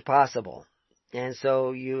much as possible. And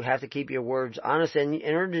so you have to keep your words honest. And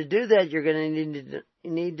in order to do that, you're going to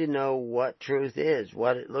need to know what truth is,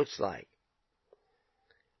 what it looks like.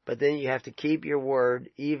 But then you have to keep your word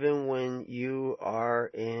even when you are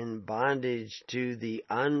in bondage to the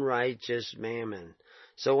unrighteous mammon.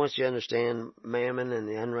 So once you understand mammon and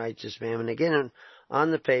the unrighteous mammon, again,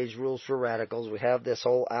 on the page, Rules for Radicals, we have this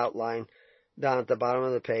whole outline down at the bottom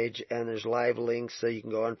of the page, and there's live links so you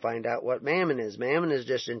can go and find out what mammon is. Mammon is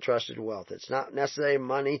just entrusted wealth. It's not necessarily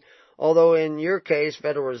money, although in your case,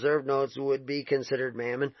 Federal Reserve notes would be considered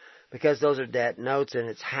mammon because those are debt notes, and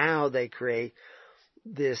it's how they create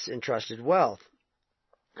this entrusted wealth.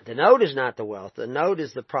 The note is not the wealth. The note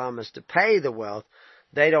is the promise to pay the wealth.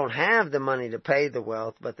 They don't have the money to pay the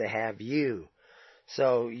wealth, but they have you.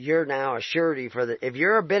 So you're now a surety if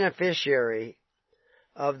you're a beneficiary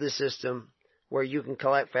of the system where you can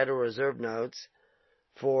collect Federal Reserve notes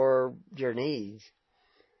for your needs,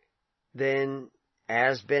 then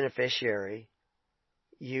as beneficiary,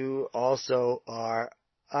 you also are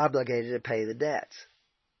obligated to pay the debts.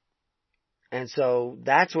 And so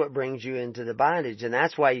that's what brings you into the bondage. And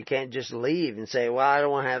that's why you can't just leave and say, well, I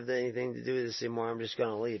don't want to have anything to do with this anymore. I'm just going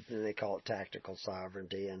to leave. And they call it tactical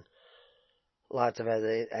sovereignty and lots of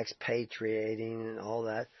other expatriating and all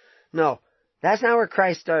that. No, that's not where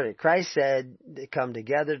Christ started. Christ said to come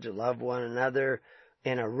together to love one another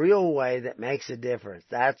in a real way that makes a difference.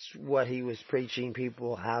 That's what he was preaching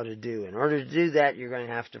people how to do. In order to do that, you're going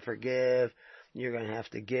to have to forgive. You're going to have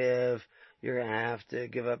to give. You're going to have to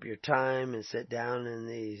give up your time and sit down in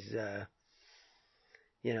these,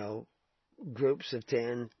 groups of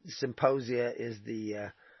 10. Symposia is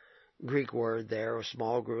the Greek word there, a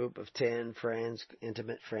small group of 10 friends,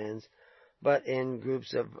 intimate friends, but in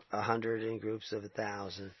groups of 100 and groups of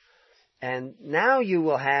 1,000. And now you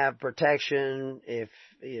will have protection if,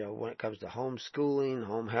 when it comes to homeschooling,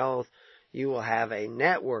 home health, you will have a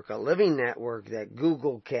network, a living network that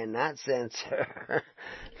Google cannot censor,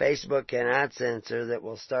 Facebook cannot censor, that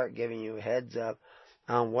will start giving you a heads up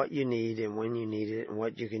on what you need and when you need it and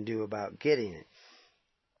what you can do about getting it.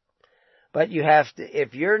 But you have to,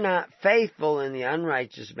 if you're not faithful in the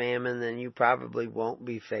unrighteous mammon, then you probably won't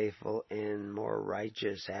be faithful in more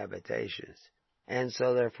righteous habitations. And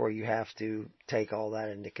so therefore you have to take all that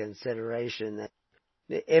into consideration, that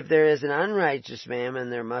if there is an unrighteous mammon,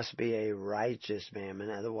 there must be a righteous mammon.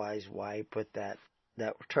 Otherwise, why put that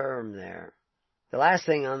term there? The last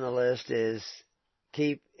thing on the list is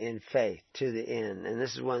keep in faith to the end. And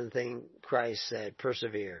this is one thing Christ said,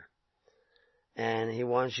 persevere. And he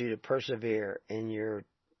wants you to persevere in your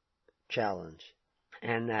challenge.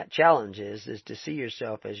 And that challenge is to see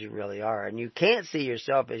yourself as you really are. And you can't see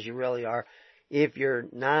yourself as you really are if you're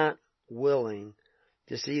not willing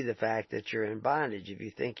to see the fact that you're in bondage. If you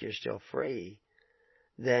think you're still free,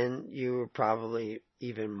 then you're probably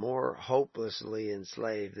even more hopelessly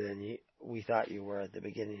enslaved than we thought you were at the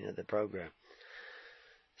beginning of the program.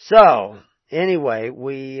 So, anyway,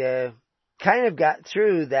 we kind of got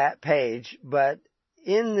through that page, but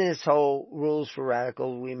in this whole Rules for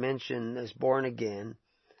Radicals, we mentioned this born again,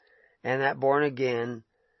 and that born again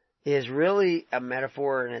is really a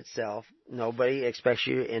metaphor in itself. Nobody expects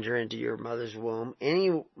you to enter into your mother's womb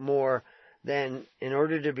any more than in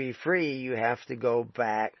order to be free, you have to go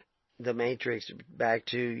back, the matrix, back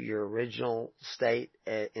to your original state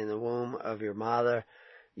in the womb of your mother.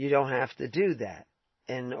 You don't have to do that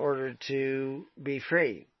in order to be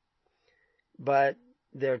free. But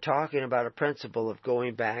they're talking about a principle of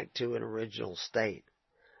going back to an original state.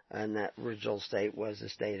 And that original state was a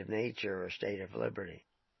state of nature or a state of liberty.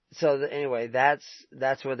 So anyway, that's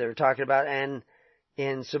what they were talking about. And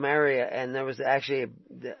in Samaria, and there was actually,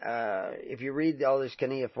 if you read all these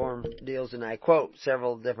cuneiform deals, and I quote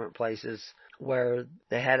several different places where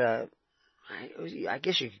they had I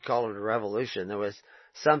guess you could call it a revolution. There was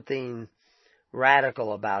something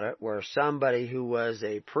radical about it, where somebody who was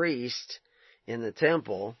a priest in the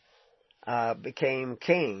temple became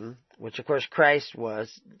king, which of course Christ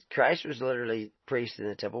was. Christ was literally priest in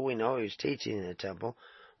the temple. We know he was teaching in the temple.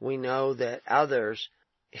 We know that others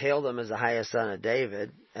hailed him as the highest son of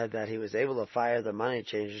David, that he was able to fire the money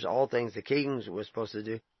changers, all things the kings were supposed to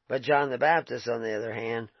do. But John the Baptist, on the other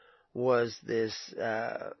hand, was this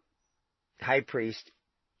high priest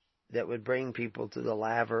that would bring people to the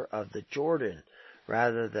laver of the Jordan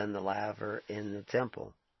rather than the laver in the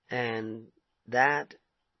temple. And that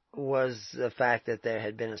was the fact that there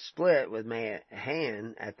had been a split with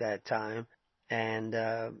Mahan at that time, and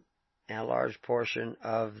a large portion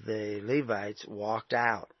of the Levites walked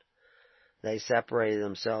out. They separated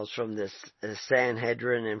themselves from this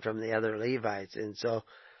Sanhedrin and from the other Levites, and so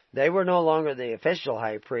they were no longer the official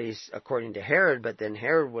high priest according to Herod, but then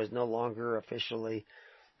Herod was no longer officially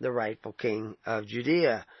the rightful king of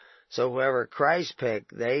Judea. So whoever Christ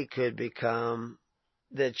picked, they could become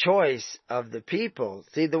the choice of the people.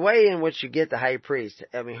 See, the way in which you get the high priest,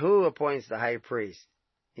 I mean, who appoints the high priest?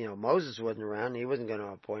 You know, Moses wasn't around. He wasn't going to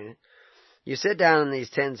appoint it. You sit down in these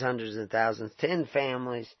tens, hundreds, and thousands, 10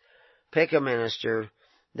 families, pick a minister.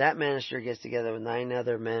 That minister gets together with 9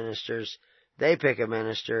 other ministers. They pick a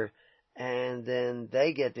minister, and then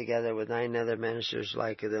they get together with 9 other ministers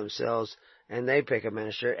like themselves, and they pick a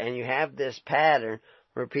minister. And you have this pattern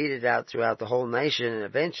repeated out throughout the whole nation, and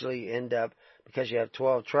eventually you end up, because you have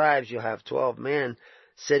 12 tribes, you'll have 12 men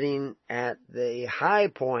sitting at the high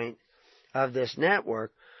point of this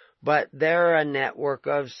network, but they're a network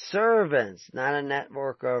of servants, not a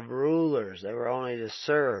network of rulers. They were only to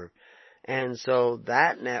serve. And so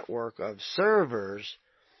that network of servers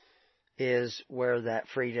is where that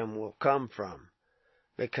freedom will come from,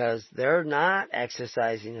 because they're not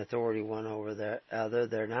exercising authority one over the other.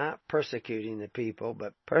 They're not persecuting the people,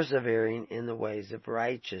 but persevering in the ways of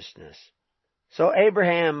righteousness. So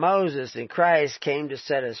Abraham, Moses, and Christ came to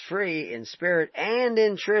set us free in spirit and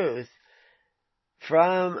in truth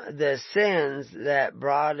from the sins that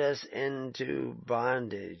brought us into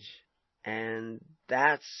bondage. And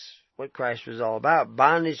that's what Christ was all about.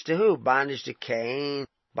 Bondage to who? Bondage to Cain,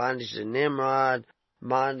 bondage to Nimrod,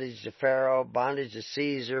 bondage to Pharaoh, bondage to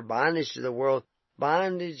Caesar, bondage to the world,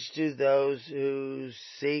 bondage to those who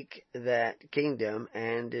seek that kingdom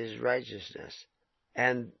and his righteousness.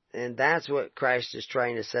 And that's what Christ is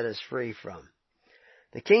trying to set us free from.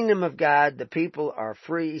 The kingdom of God, the people are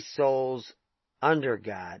free souls under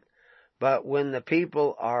God. But when the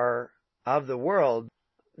people are of the world,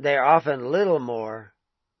 they are often little more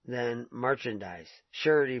than merchandise,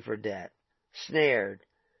 surety for debt, snared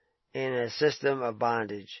in a system of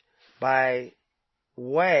bondage by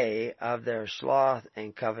way of their sloth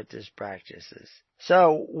and covetous practices.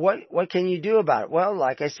 So what can you do about it? Well,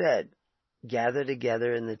 like I said, gather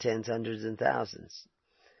together in the tens, hundreds, and thousands.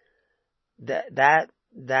 That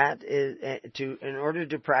is in order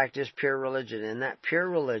to practice pure religion, and that pure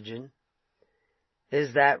religion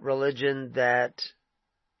is that religion that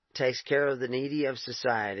takes care of the needy of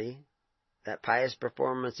society, that pious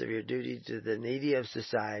performance of your duty to the needy of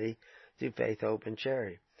society through faith, hope, and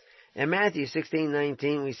charity. In Matthew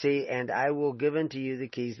 16:19 we see, "And I will give unto you the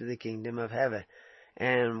keys of the kingdom of heaven,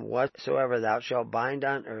 and whatsoever thou shalt bind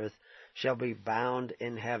on earth shall be bound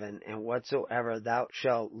in heaven, and whatsoever thou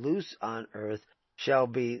shalt loose on earth shall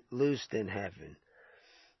be loosed in heaven."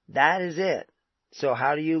 That is it. So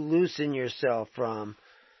how do you loosen yourself from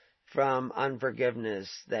unforgiveness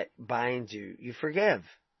that binds you? You forgive.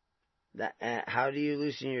 How do you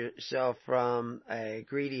loosen yourself from a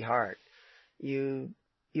greedy heart? You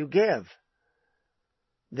give.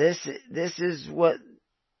 This is what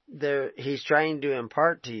he's trying to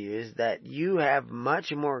impart to you, is that you have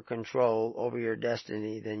much more control over your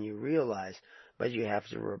destiny than you realize, but you have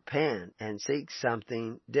to repent and seek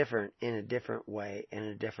something different in a different way, in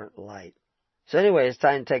a different light. So anyway, it's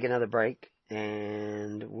time to take another break,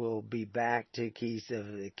 and we'll be back to Keys of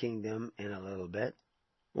the Kingdom in a little bit.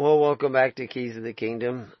 Well, welcome back to Keys of the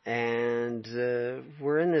Kingdom, and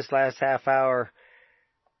we're in this last half hour,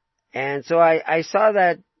 and so I saw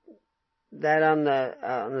that on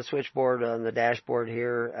the switchboard, on the dashboard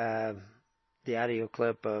here, the audio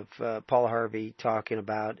clip of Paul Harvey talking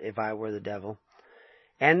about If I Were the Devil.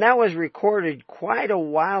 And that was recorded quite a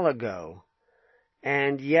while ago.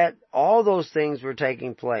 And yet all those things were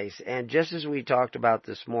taking place. And just as we talked about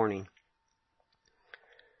this morning,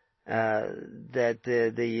 that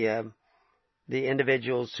the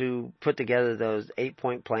individuals who put together those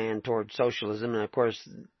 8-point plan towards socialism, and of course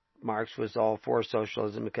Marx was all for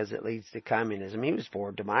socialism because it leads to communism. He was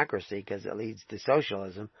for democracy because it leads to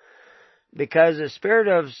socialism. Because the spirit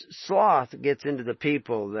of sloth gets into the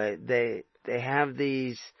people. They have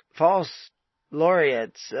these false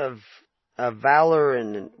laureates of valor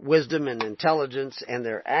and wisdom and intelligence, and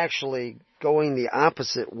they're actually going the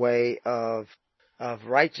opposite way of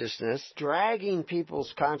righteousness, dragging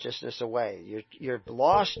people's consciousness away. You've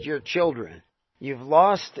lost your children. You've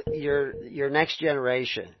lost your next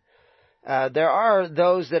generation. There are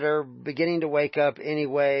those that are beginning to wake up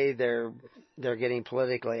anyway. They're getting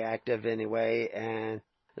politically active anyway, and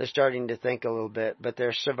they're starting to think a little bit, but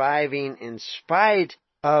they're surviving in spite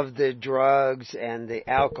of the drugs and the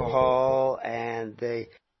alcohol and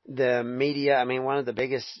the media. I mean, one of the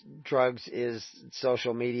biggest drugs is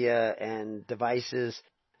social media and devices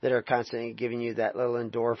that are constantly giving you that little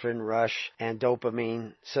endorphin rush and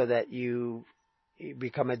dopamine, so that you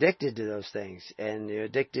become addicted to those things. And you're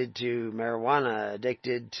addicted to marijuana,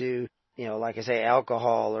 addicted to, like I say,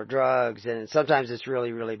 alcohol or drugs. And sometimes it's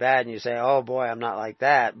really, really bad, and you say, oh boy, I'm not like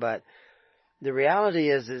that. But the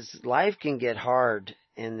reality is life can get hard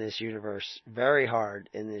in this universe, very hard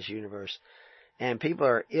in this universe. And people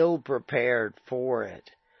are ill prepared for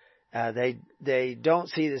it. They don't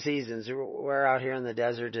see the seasons. We're out here in the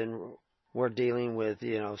desert, and we're dealing with,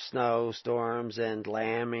 snowstorms and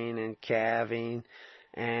lambing and calving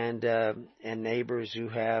and neighbors who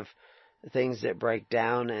have things that break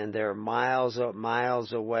down, and they're miles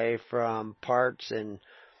away from parts and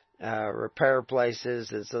repair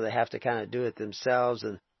places, and so they have to kind of do it themselves.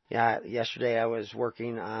 And yesterday I was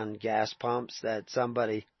working on gas pumps that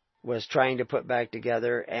somebody was trying to put back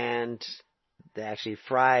together, and they actually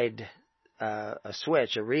fried a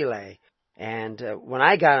switch, a relay. And when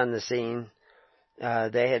I got on the scene,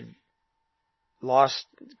 they had lost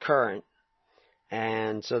current.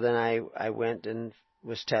 And so then I went and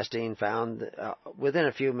was testing, found, within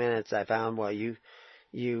a few minutes I found, well,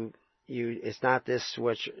 it's not this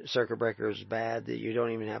switch circuit breaker is bad, that you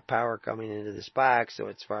don't even have power coming into this box, so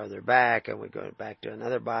it's farther back, and we go back to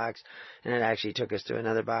another box, and it actually took us to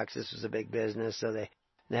another box. This was a big business, so they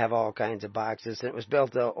have all kinds of boxes, and it was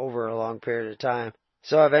built over a long period of time.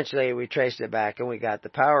 So eventually we traced it back and we got the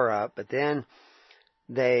power up, but then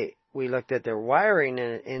we looked at their wiring,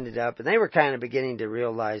 and it ended up, and they were kind of beginning to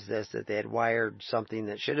realize this, that they had wired something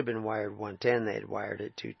that should have been wired 110, they had wired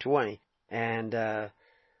it 220.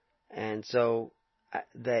 And so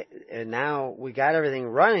now we got everything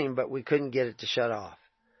running, but we couldn't get it to shut off.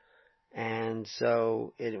 And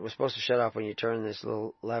so it was supposed to shut off when you turn this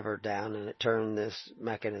little lever down, and it turned this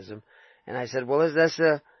mechanism. And I said, well, is this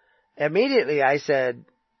immediately I said,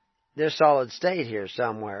 there's solid state here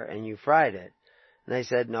somewhere, and you fried it. And they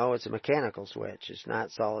said, no, it's a mechanical switch. It's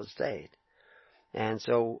not solid state. And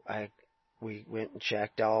so we went and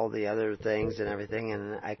checked all the other things and everything,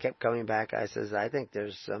 and I kept coming back. I says, I think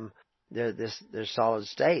there's solid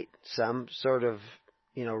state, some sort of,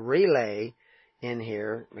 relay in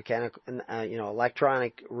here, mechanical,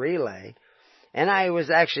 electronic relay. And I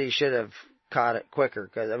should have caught it quicker,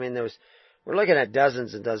 because, we're looking at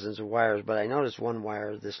dozens and dozens of wires, but I noticed one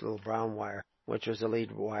wire, this little brown wire, which was a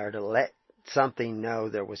lead wire to let something know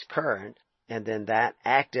there was current, and then that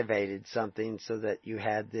activated something so that you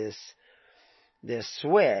had this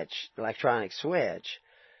switch, electronic switch.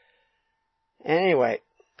 Anyway,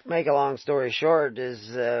 make a long story short, is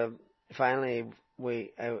finally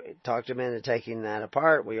I talked them into taking that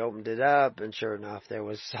apart. We opened it up, and sure enough, there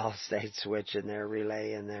was a solid state switch in there,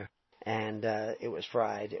 relay in there. and it was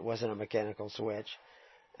fried. It wasn't a mechanical switch.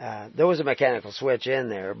 There was a mechanical switch in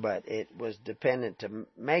there, but it was dependent to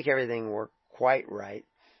make everything work quite right.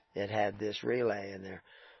 It had this relay in there.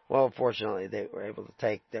 Well, fortunately, they were able to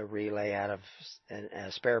take the relay out of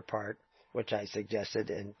a spare part, which I suggested,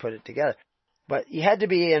 and put it together. But you had to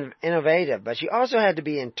be innovative, but you also had to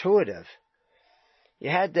be intuitive. You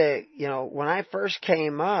had to, when I first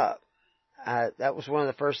came up, that was one of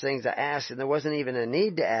the first things I asked, and there wasn't even a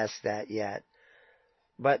need to ask that yet.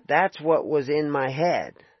 But that's what was in my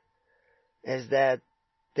head, is that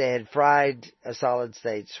they had fried a solid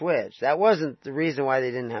state switch. That wasn't the reason why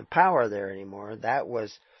they didn't have power there anymore. That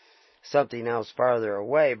was something else farther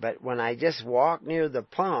away. But when I just walked near the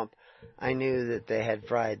pump, I knew that they had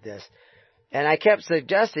fried this. And I kept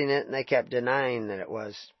suggesting it, and they kept denying that it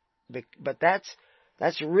was. But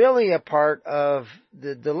that's really a part of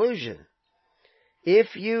the delusion.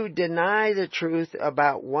 If you deny the truth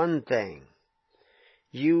about one thing,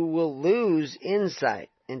 you will lose insight,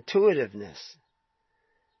 intuitiveness.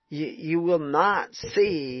 You will not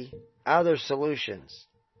see other solutions.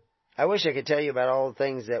 I wish I could tell you about all the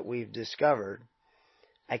things that we've discovered.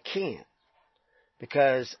 I can't,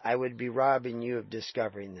 because I would be robbing you of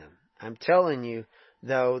discovering them. I'm telling you,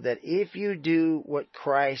 though, that if you do what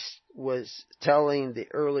Christ was telling the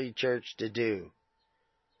early church to do,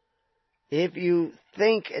 if you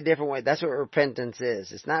think a different way, that's what repentance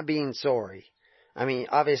is. It's not being sorry. I mean,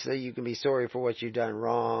 obviously you can be sorry for what you've done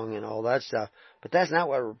wrong and all that stuff, but that's not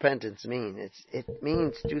what repentance means. It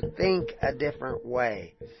means to think a different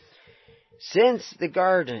way. Since the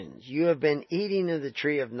garden, you have been eating of the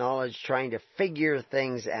tree of knowledge, trying to figure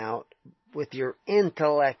things out with your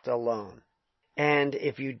intellect alone. And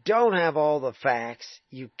if you don't have all the facts,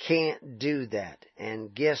 you can't do that.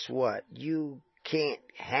 And guess what? You can't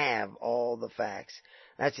have all the facts.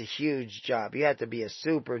 That's a huge job. You have to be a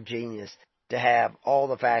super genius to have all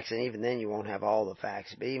the facts, and even then you won't have all the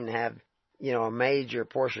facts, but even have, a major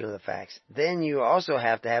portion of the facts. Then you also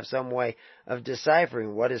have to have some way of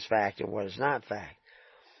deciphering what is fact and what is not fact.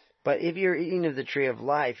 But if you're eating of the tree of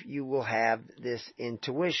life, you will have this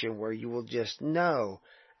intuition where you will just know,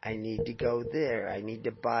 I need to go there, I need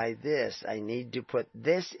to buy this, I need to put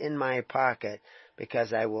this in my pocket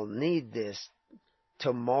because I will need this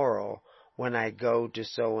tomorrow when I go to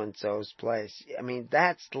so-and-so's place. I mean,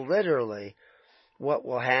 that's literally what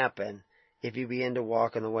will happen if you begin to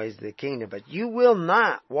walk in the ways of the kingdom. But you will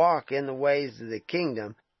not walk in the ways of the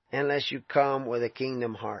kingdom unless you come with a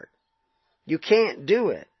kingdom heart. You can't do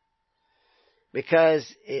it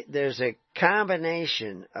because there's a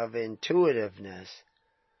combination of intuitiveness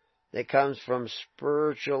that comes from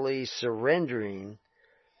spiritually surrendering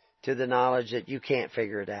to the knowledge that you can't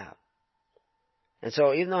figure it out. And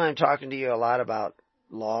so even though I'm talking to you a lot about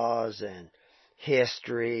laws and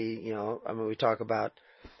history, we talk about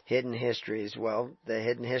hidden histories. Well, the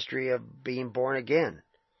hidden history of being born again.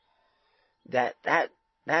 That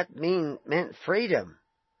meant freedom.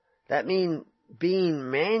 That means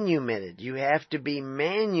being manumitted. You have to be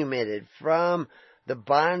manumitted from the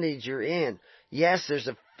bondage you're in. Yes, there's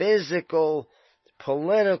a physical,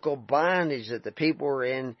 political bondage that the people were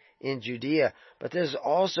in Judea, but there's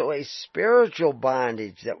also a spiritual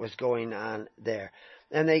bondage that was going on there.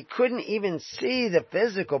 And they couldn't even see the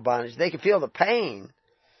physical bondage. They could feel the pain,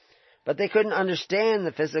 but they couldn't understand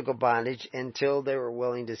the physical bondage until they were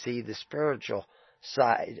willing to see the spiritual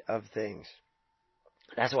side of things.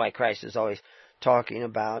 That's why Christ is always talking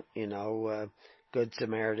about, good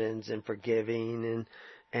Samaritans and forgiving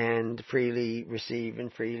and freely receive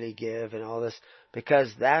and freely give and all this,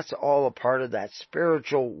 because that's all a part of that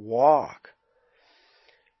spiritual walk.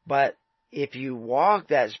 But if you walk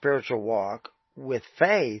that spiritual walk with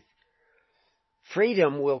faith,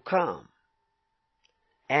 freedom will come.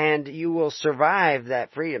 And you will survive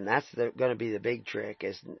that freedom. That's going to be the big trick,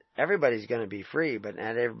 is everybody's going to be free, but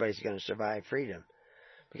not everybody's going to survive freedom.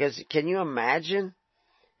 Because can you imagine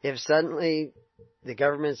if suddenly the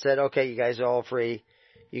government said, okay, you guys are all free,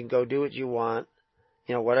 you can go do what you want,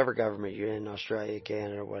 whatever government you're in, Australia,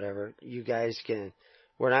 Canada, whatever, you guys can,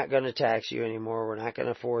 we're not going to tax you anymore, we're not going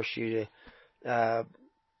to force you to,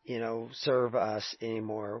 serve us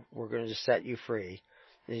anymore, we're going to just set you free.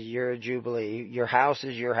 You're a jubilee. Your house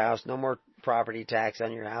is your house. No more property tax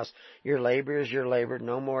on your house. Your labor is your labor.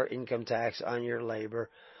 No more income tax on your labor.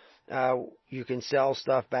 You can sell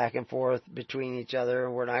stuff back and forth between each other,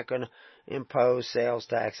 and we're not going to impose sales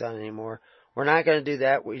tax on it anymore. We're not going to do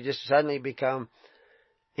that. We just suddenly become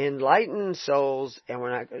enlightened souls, and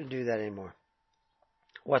we're not going to do that anymore.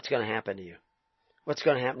 What's going to happen to you? What's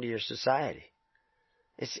going to happen to your society?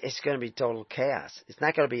 It's going to be total chaos. It's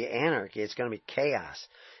not going to be anarchy. It's going to be chaos.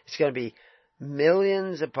 It's going to be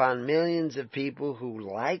millions upon millions of people who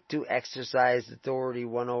like to exercise authority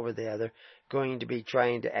one over the other, going to be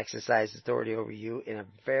trying to exercise authority over you in a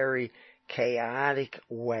very chaotic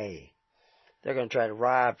way. They're going to try to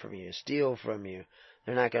rob from you, steal from you.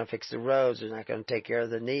 They're not going to fix the roads. They're not going to take care of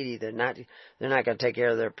the needy. They're not going to take care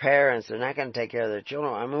of their parents. They're not going to take care of their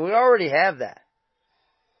children. I mean, we already have that.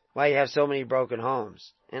 Why you have so many broken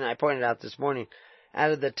homes. And I pointed out this morning,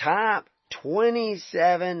 out of the top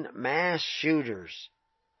 27 mass shooters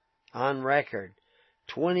on record,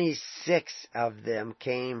 26 of them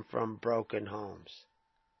came from broken homes.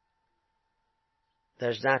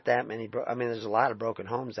 There's not that many, there's a lot of broken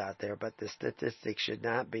homes out there, but the statistics should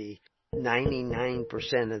not be 99%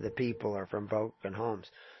 of the people are from broken homes.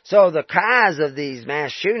 So the cause of these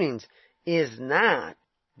mass shootings is not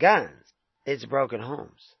guns, it's broken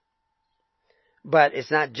homes. But it's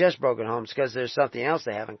not just broken homes, because there's something else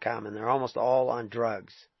they have in common. They're almost all on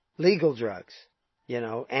drugs. Legal drugs.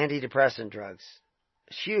 Antidepressant drugs.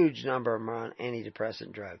 A huge number of them are on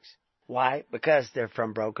antidepressant drugs. Why? Because they're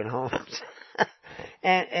from broken homes.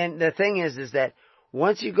 and the thing is that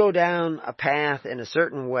once you go down a path in a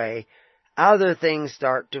certain way, other things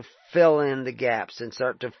start to fill in the gaps and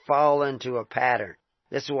start to fall into a pattern.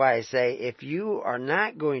 This is why I say, if you are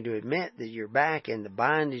not going to admit that you're back in the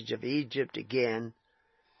bondage of Egypt again,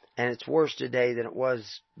 and it's worse today than it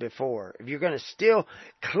was before, if you're going to still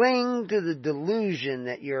cling to the delusion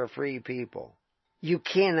that you're a free people, you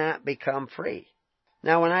cannot become free.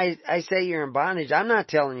 Now, when I say you're in bondage, I'm not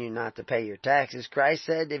telling you not to pay your taxes. Christ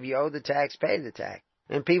said, if you owe the tax, pay the tax.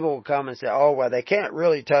 And people will come and say, oh, well, they can't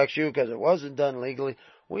really tax you because it wasn't done legally.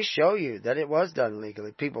 We show you that it was done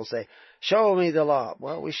legally. People say, show me the law.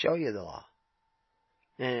 Well, we show you the law.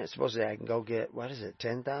 And it's supposed to say I can go get,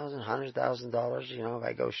 $10,000, $100,000, if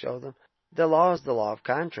I go show them. The law is the law of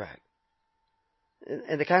contract.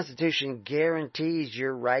 And the Constitution guarantees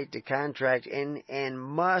your right to contract and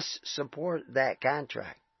must support that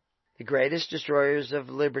contract. The greatest destroyers of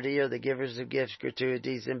liberty are the givers of gifts,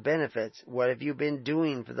 gratuities, and benefits. What have you been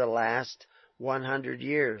doing for the last 100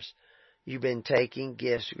 years? You've been taking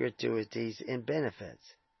gifts, gratuities, and benefits.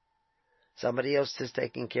 Somebody else is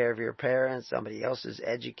taking care of your parents. Somebody else is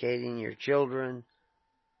educating your children.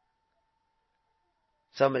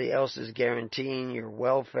 Somebody else is guaranteeing your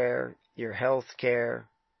welfare, your health care.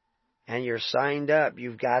 And you're signed up.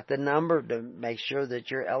 You've got the number to make sure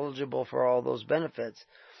that you're eligible for all those benefits.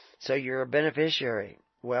 So you're a beneficiary.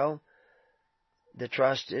 Well, the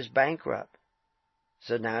trust is bankrupt.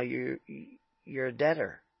 So now you're a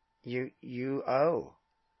debtor. You owe.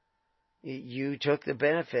 You took the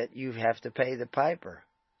benefit. You have to pay the piper.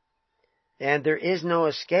 And there is no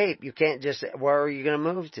escape. You can't just say, where are you going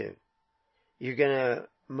to move to? You're going to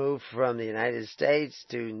move from the United States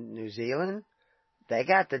to New Zealand? They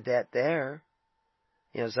got the debt there.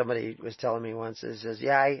 Somebody was telling me once, it says,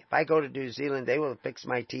 if I go to New Zealand, they will fix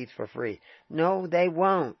my teeth for free. No, they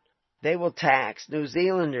won't. They will tax New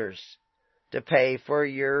Zealanders to pay for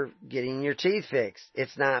getting your teeth fixed.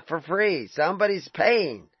 It's not for free. Somebody's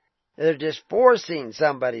paying. They're just forcing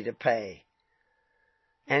somebody to pay.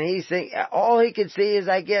 And all he can see is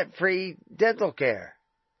I get free dental care.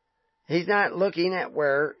 He's not looking at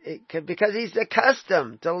because he's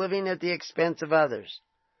accustomed to living at the expense of others.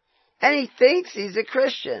 And he thinks he's a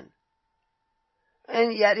Christian.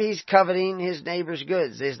 And yet he's coveting his neighbor's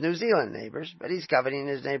goods. His New Zealand neighbors, but he's coveting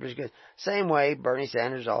his neighbor's goods. Same way Bernie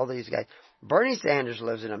Sanders, all these guys. Bernie Sanders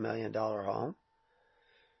lives in $1 million home.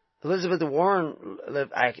 Elizabeth Warren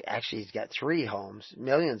actually he's got 3 homes,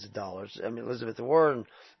 millions of dollars. Elizabeth Warren,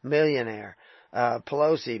 millionaire.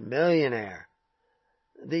 Pelosi, millionaire.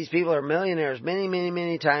 These people are millionaires many, many,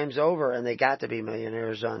 many times over, and they got to be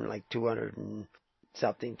millionaires on like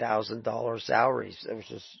 $200,000 salaries. It was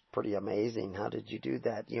just pretty amazing. How did you do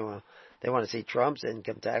that? They want to see Trump's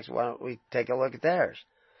income tax. Why don't we take a look at theirs?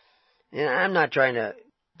 And I'm not trying to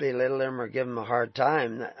belittle them or give them a hard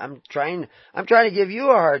time. I'm trying to give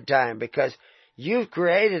you a hard time because you've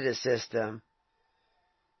created a system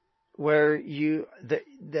where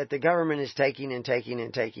that the government is taking and taking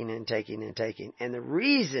and taking and taking and taking. And the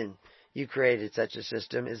reason you created such a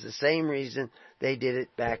system is the same reason they did it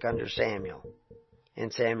back under Samuel. In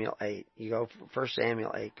Samuel 8. You go 1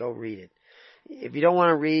 Samuel 8, go read it. If you don't want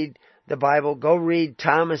to read the Bible, go read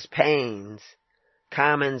Thomas Paine's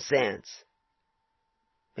Common Sense.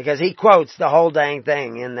 Because he quotes the whole dang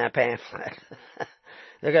thing in that pamphlet.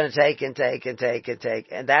 They're going to take and take and take and take.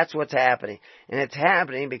 And that's what's happening. And it's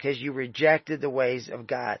happening because you rejected the ways of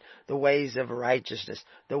God, the ways of righteousness,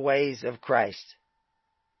 the ways of Christ.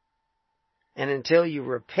 And until you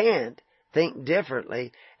repent, think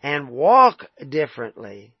differently, and walk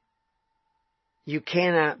differently, you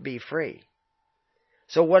cannot be free.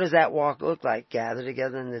 So what does that walk look like? Gather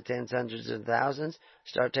together in the tens, hundreds, and thousands.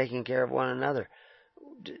 Start taking care of one another.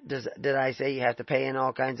 Did I say you have to pay in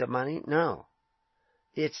all kinds of money? No.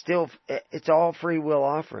 It's all free will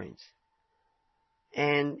offerings.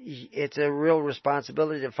 And it's a real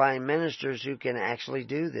responsibility to find ministers who can actually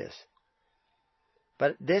do this.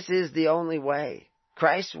 But this is the only way.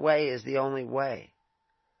 Christ's way is the only way.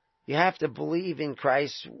 You have to believe in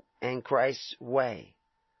Christ and Christ's way.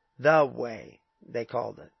 The way, they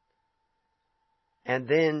called it. And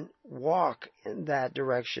then walk in that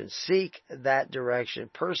direction. Seek that direction.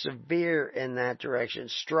 Persevere in that direction.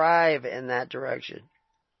 Strive in that direction.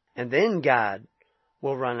 And then God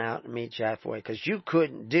will run out and meet you halfway, because you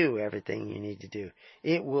couldn't do everything you need to do.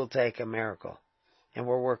 It will take a miracle. And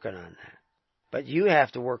we're working on that. But you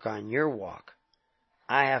have to work on your walk.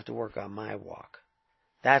 I have to work on my walk.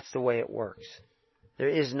 That's the way it works. There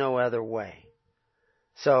is no other way.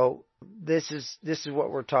 So this is what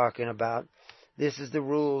we're talking about. This is the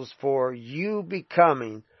rules for you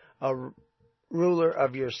becoming a ruler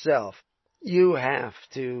of yourself. You have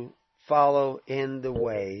to follow in the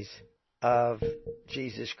ways of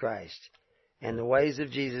Jesus Christ. And the ways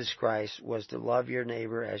of Jesus Christ was to love your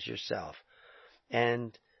neighbor as yourself.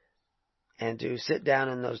 And to sit down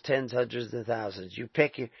in those tens, hundreds, and thousands. You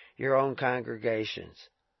pick your own congregations.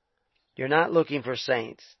 You're not looking for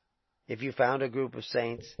saints. If you found a group of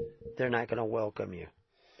saints, they're not going to welcome you.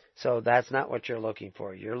 So that's not what you're looking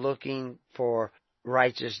for. You're looking for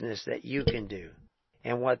righteousness that you can do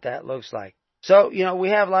and what that looks like. So, we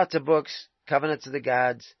have lots of books, Covenants of the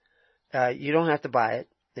Gods. You don't have to buy it.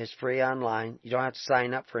 It's free online. You don't have to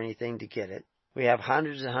sign up for anything to get it. We have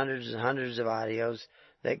hundreds and hundreds and hundreds of audios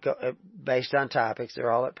that go based on topics.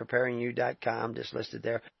 They're all at preparingyou.com, just listed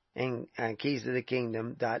there, and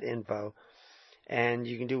keysofthekingdom.info. And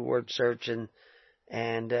you can do word search, and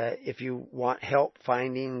if you want help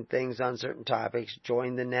finding things on certain topics,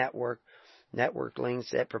 join the network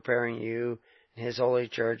links at Preparing You, His Holy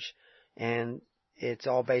Church, and it's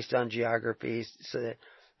all based on geographies so that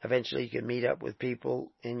eventually you can meet up with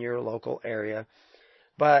people in your local area.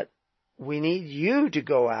 But we need you to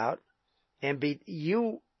go out and be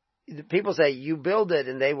you. People say you build it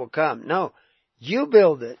and they will come. No, you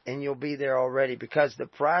build it and you'll be there already, because the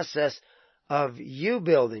process of you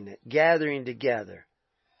building it, gathering together,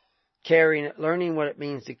 caring it, learning what it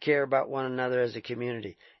means to care about one another as a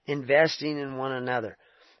community, investing in one another,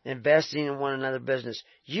 investing in one another's business.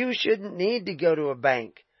 You shouldn't need to go to a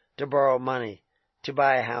bank to borrow money, to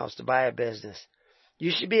buy a house, to buy a business.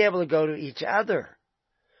 You should be able to go to each other.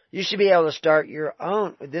 You should be able to start your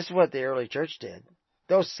own. This is what the early church did.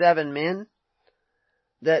 Those 7 men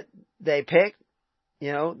that they picked,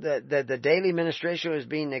 the daily ministration was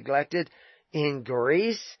being neglected in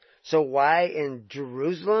Greece. So why in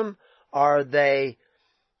Jerusalem are they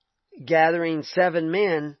gathering 7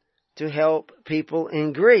 men to help people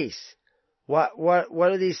in Greece? What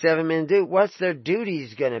do these 7 men do? What's their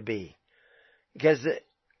duties going to be? Because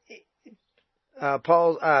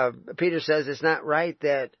Peter says it's not right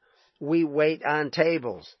that we wait on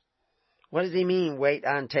tables. What does he mean, wait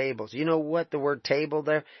on tables? You know what the word table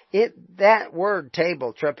there? That word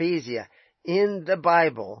table, trapezia, in the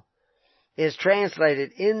Bible is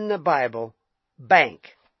translated in the Bible bank.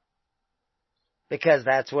 Because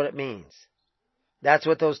that's what it means. That's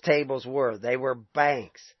what those tables were. They were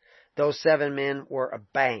banks. Those 7 men were a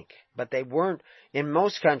bank. But they weren't, in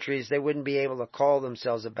most countries, they wouldn't be able to call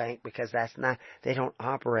themselves a bank, because they don't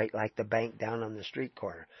operate like the bank down on the street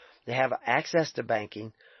corner. They have access to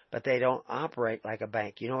banking, but they don't operate like a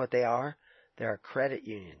bank. You know what they are? They're a credit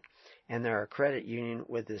union. And they're a credit union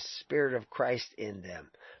with the Spirit of Christ in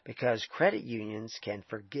them. Because credit unions can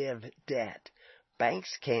forgive debt.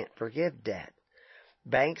 Banks can't forgive debt.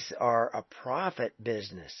 Banks are a profit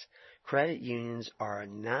business. Credit unions are a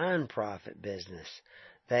non-profit business.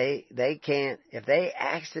 They can't, if they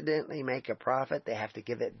accidentally make a profit, they have to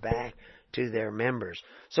give it back to their members.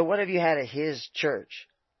 So what have you had at his church?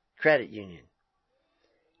 Credit union.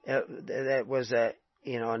 That was a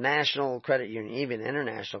national credit union, even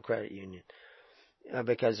international credit union,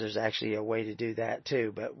 because there's actually a way to do that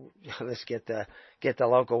too. But let's get the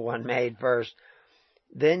local one made first.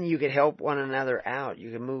 Then you could help one another out.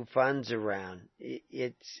 You can move funds around.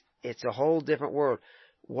 It's a whole different world.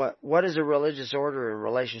 What is a religious order in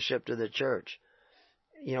relationship to the church?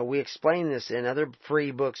 We explain this in other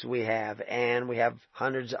free books we have, and we have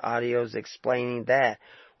hundreds of audios explaining that.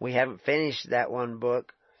 We haven't finished that one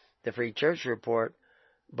book, the Free Church Report,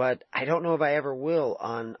 but I don't know if I ever will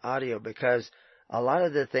on audio, because a lot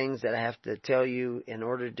of the things that I have to tell you in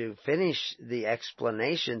order to finish the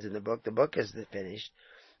explanations in the book isn't finished.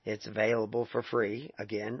 It's available for free,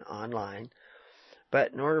 again, online.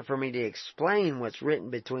 But in order for me to explain what's written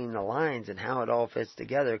between the lines and how it all fits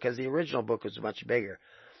together, because the original book was much bigger.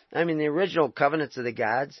 I mean, the original Covenants of the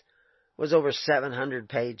Gods was over 700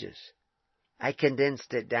 pages. I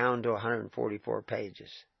condensed it down to 144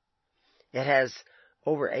 pages. It has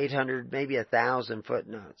over 800, maybe 1,000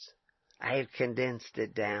 footnotes. I have condensed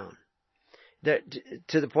it down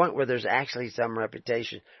to the point where there's actually some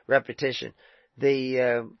repetition.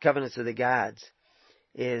 The Covenants of the Gods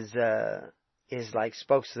is like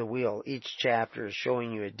spokes of the wheel. Each chapter is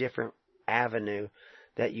showing you a different avenue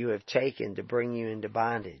that you have taken to bring you into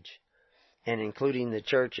bondage, and including the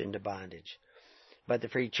church into bondage. But the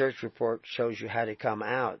Free Church Report shows you how to come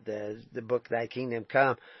out. The book Thy Kingdom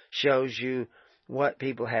Come shows you what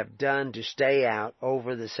people have done to stay out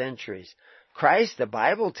over the centuries. Christ, the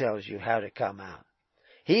Bible tells you how to come out.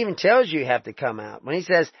 He even tells you have to come out. When he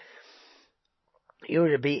says you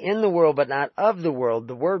are to be in the world but not of the world,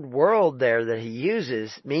 the word world there that he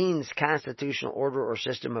uses means constitutional order or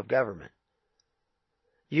system of government.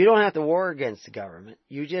 You don't have to war against the government.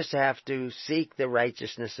 You just have to seek the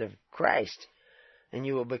righteousness of Christ. And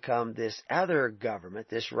you will become this other government,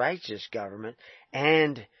 this righteous government,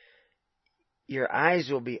 and your eyes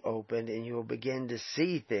will be opened and you will begin to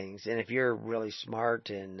see things. And if you're really smart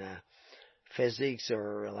in physics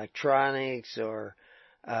or electronics or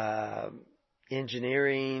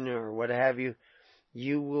engineering or what have you,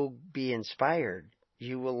 you will be inspired.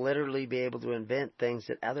 You will literally be able to invent things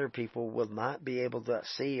that other people will not be able to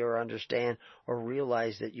see or understand or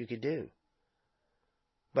realize that you could do.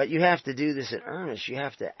 But you have to do this in earnest. You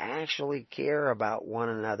have to actually care about one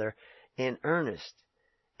another in earnest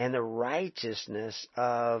and the righteousness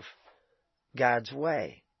of God's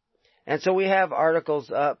way. And so we have articles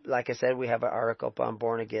up. Like I said, we have an article up on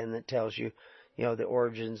Born Again that tells you, the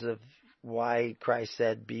origins of why Christ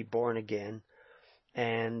said, be born again,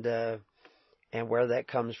 and where that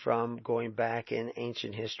comes from, going back in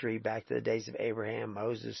ancient history, back to the days of Abraham,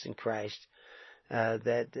 Moses, and Christ.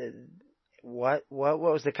 What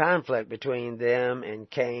was the conflict between them and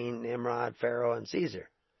Cain, Nimrod, Pharaoh, and Caesar?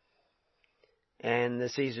 And the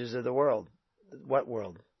Caesars of the world. What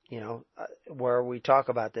world? Where we talk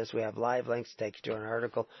about this, we have live links, take you to an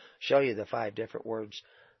article, show you the 5 different words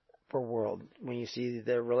for world. When you see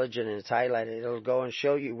the religion and it's highlighted, it'll go and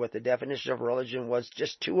show you what the definition of religion was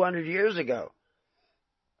just 200 years ago.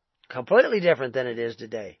 Completely different than it is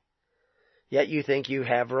today. Yet you think you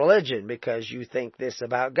have religion because you think this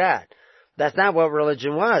about God. That's not what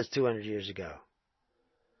religion was 200 years ago.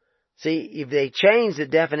 See, if they change the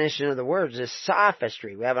definition of the words, it's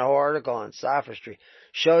sophistry. We have a whole article on sophistry.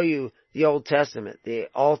 Show you the Old Testament. The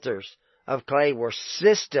altars of clay were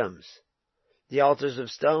systems. The altars of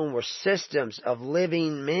stone were systems of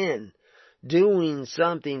living men doing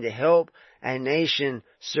something to help a nation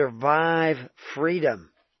survive freedom.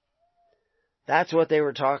 That's what they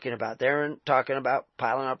were talking about. They weren't talking about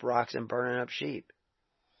piling up rocks and burning up sheep.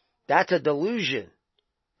 That's a delusion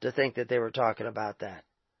to think that they were talking about that.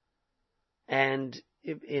 And,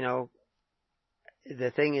 the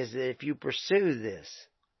thing is that if you pursue this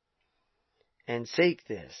and seek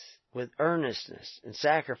this with earnestness and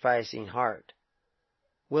sacrificing heart,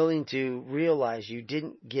 willing to realize you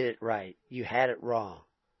didn't get it right, you had it wrong,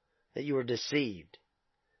 that you were deceived,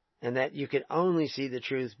 and that you could only see the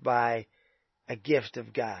truth by a gift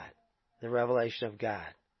of God, the revelation of God.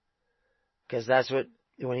 Because that's what,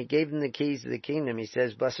 when he gave them the keys of the kingdom, he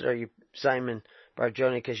says, blessed are you, Simon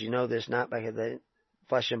Bar-Jonah, because you know this not by the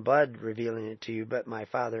flesh and blood revealing it to you, but my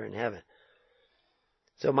Father in heaven.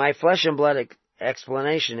 So my flesh and blood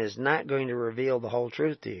explanation is not going to reveal the whole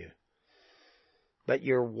truth to you. But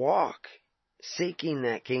your walk, seeking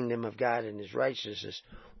that kingdom of God and His righteousness,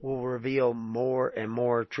 will reveal more and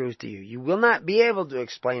more truth to you. You will not be able to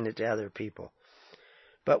explain it to other people.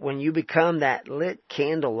 But when you become that lit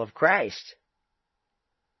candle of Christ,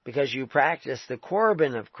 because you practice the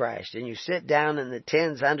Corban of Christ and you sit down in the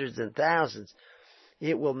tens, hundreds, and thousands,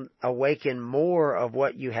 it will awaken more of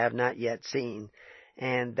what you have not yet seen.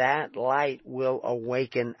 And that light will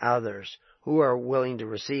awaken others who are willing to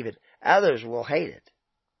receive it. Others will hate it.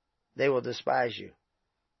 They will despise you.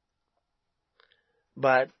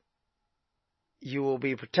 But you will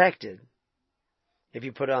be protected if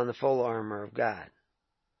you put on the full armor of God.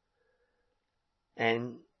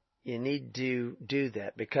 And you need to do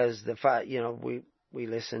that because we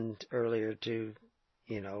listened earlier to,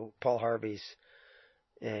 Paul Harvey's,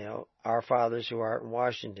 our fathers who art in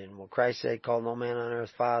Washington. Well, Christ said, call no man on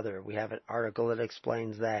earth father. We have an article that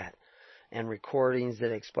explains that. and recordings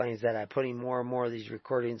that explains that. I'm putting more and more of these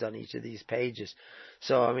recordings on each of these pages.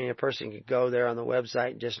 So, I mean, a person could go there on the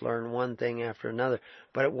website and just learn one thing after another,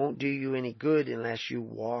 but it won't do you any good unless you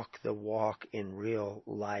walk the walk in real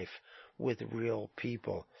life with real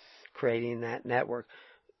people, creating that network.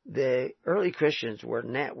 The early Christians were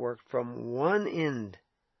networked from one end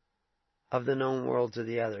of the known world to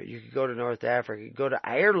the other. You could go to North Africa, you could go to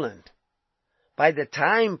Ireland. By the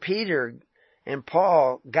time Peter and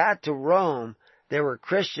Paul got to Rome, there were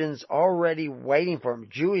Christians already waiting for them.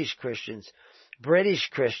 Jewish Christians, British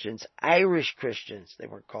Christians, Irish Christians. They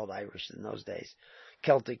weren't called Irish in those days.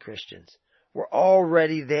 Celtic Christians were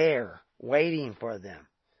already there waiting for them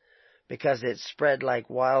because it spread like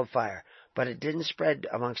wildfire. But it didn't spread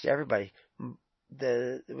amongst everybody.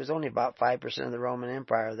 It was only about 5% of the Roman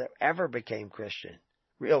Empire that ever became Christian,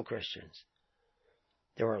 real Christians.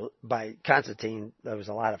 There were, by Constantine, there was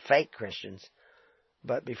a lot of fake Christians,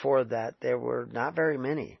 but before that there were not very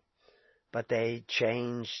many. But they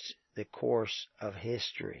changed the course of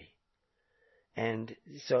history. And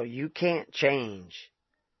so you can't change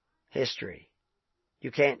history.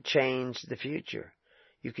 You can't change the future.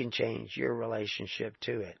 You can change your relationship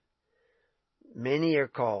to it. Many are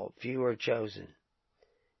called, few are chosen.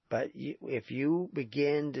 But if you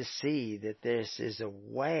begin to see that this is a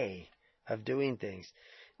way of doing things,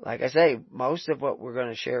 like I say, most of what we're going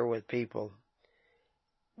to share with people,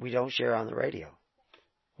 we don't share on the radio.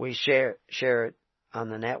 We share it on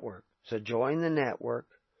the network. So join the network,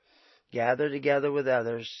 gather together with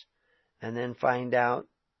others, and then find out,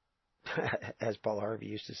 as Paul Harvey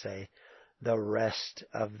used to say, the rest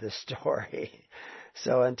of the story.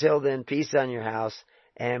 So until then, peace on your house,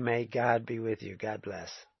 and may God be with you. God bless.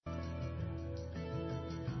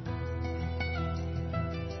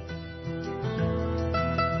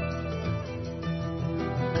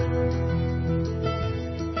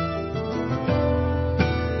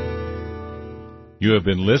 You have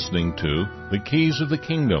been listening to The Keys of the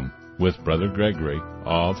Kingdom with Brother Gregory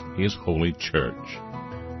of His Holy Church.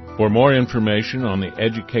 For more information on the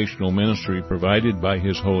educational ministry provided by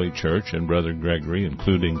His Holy Church and Brother Gregory,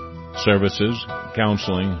 including services,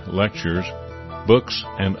 counseling, lectures, books,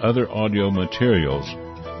 and other audio materials,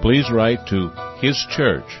 please write to His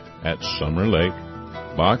Church at Summer Lake,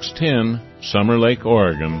 Box 10, Summer Lake,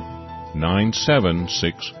 Oregon,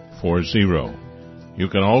 97640. You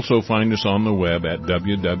can also find us on the web at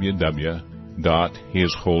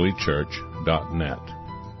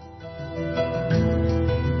www.hisholychurch.net.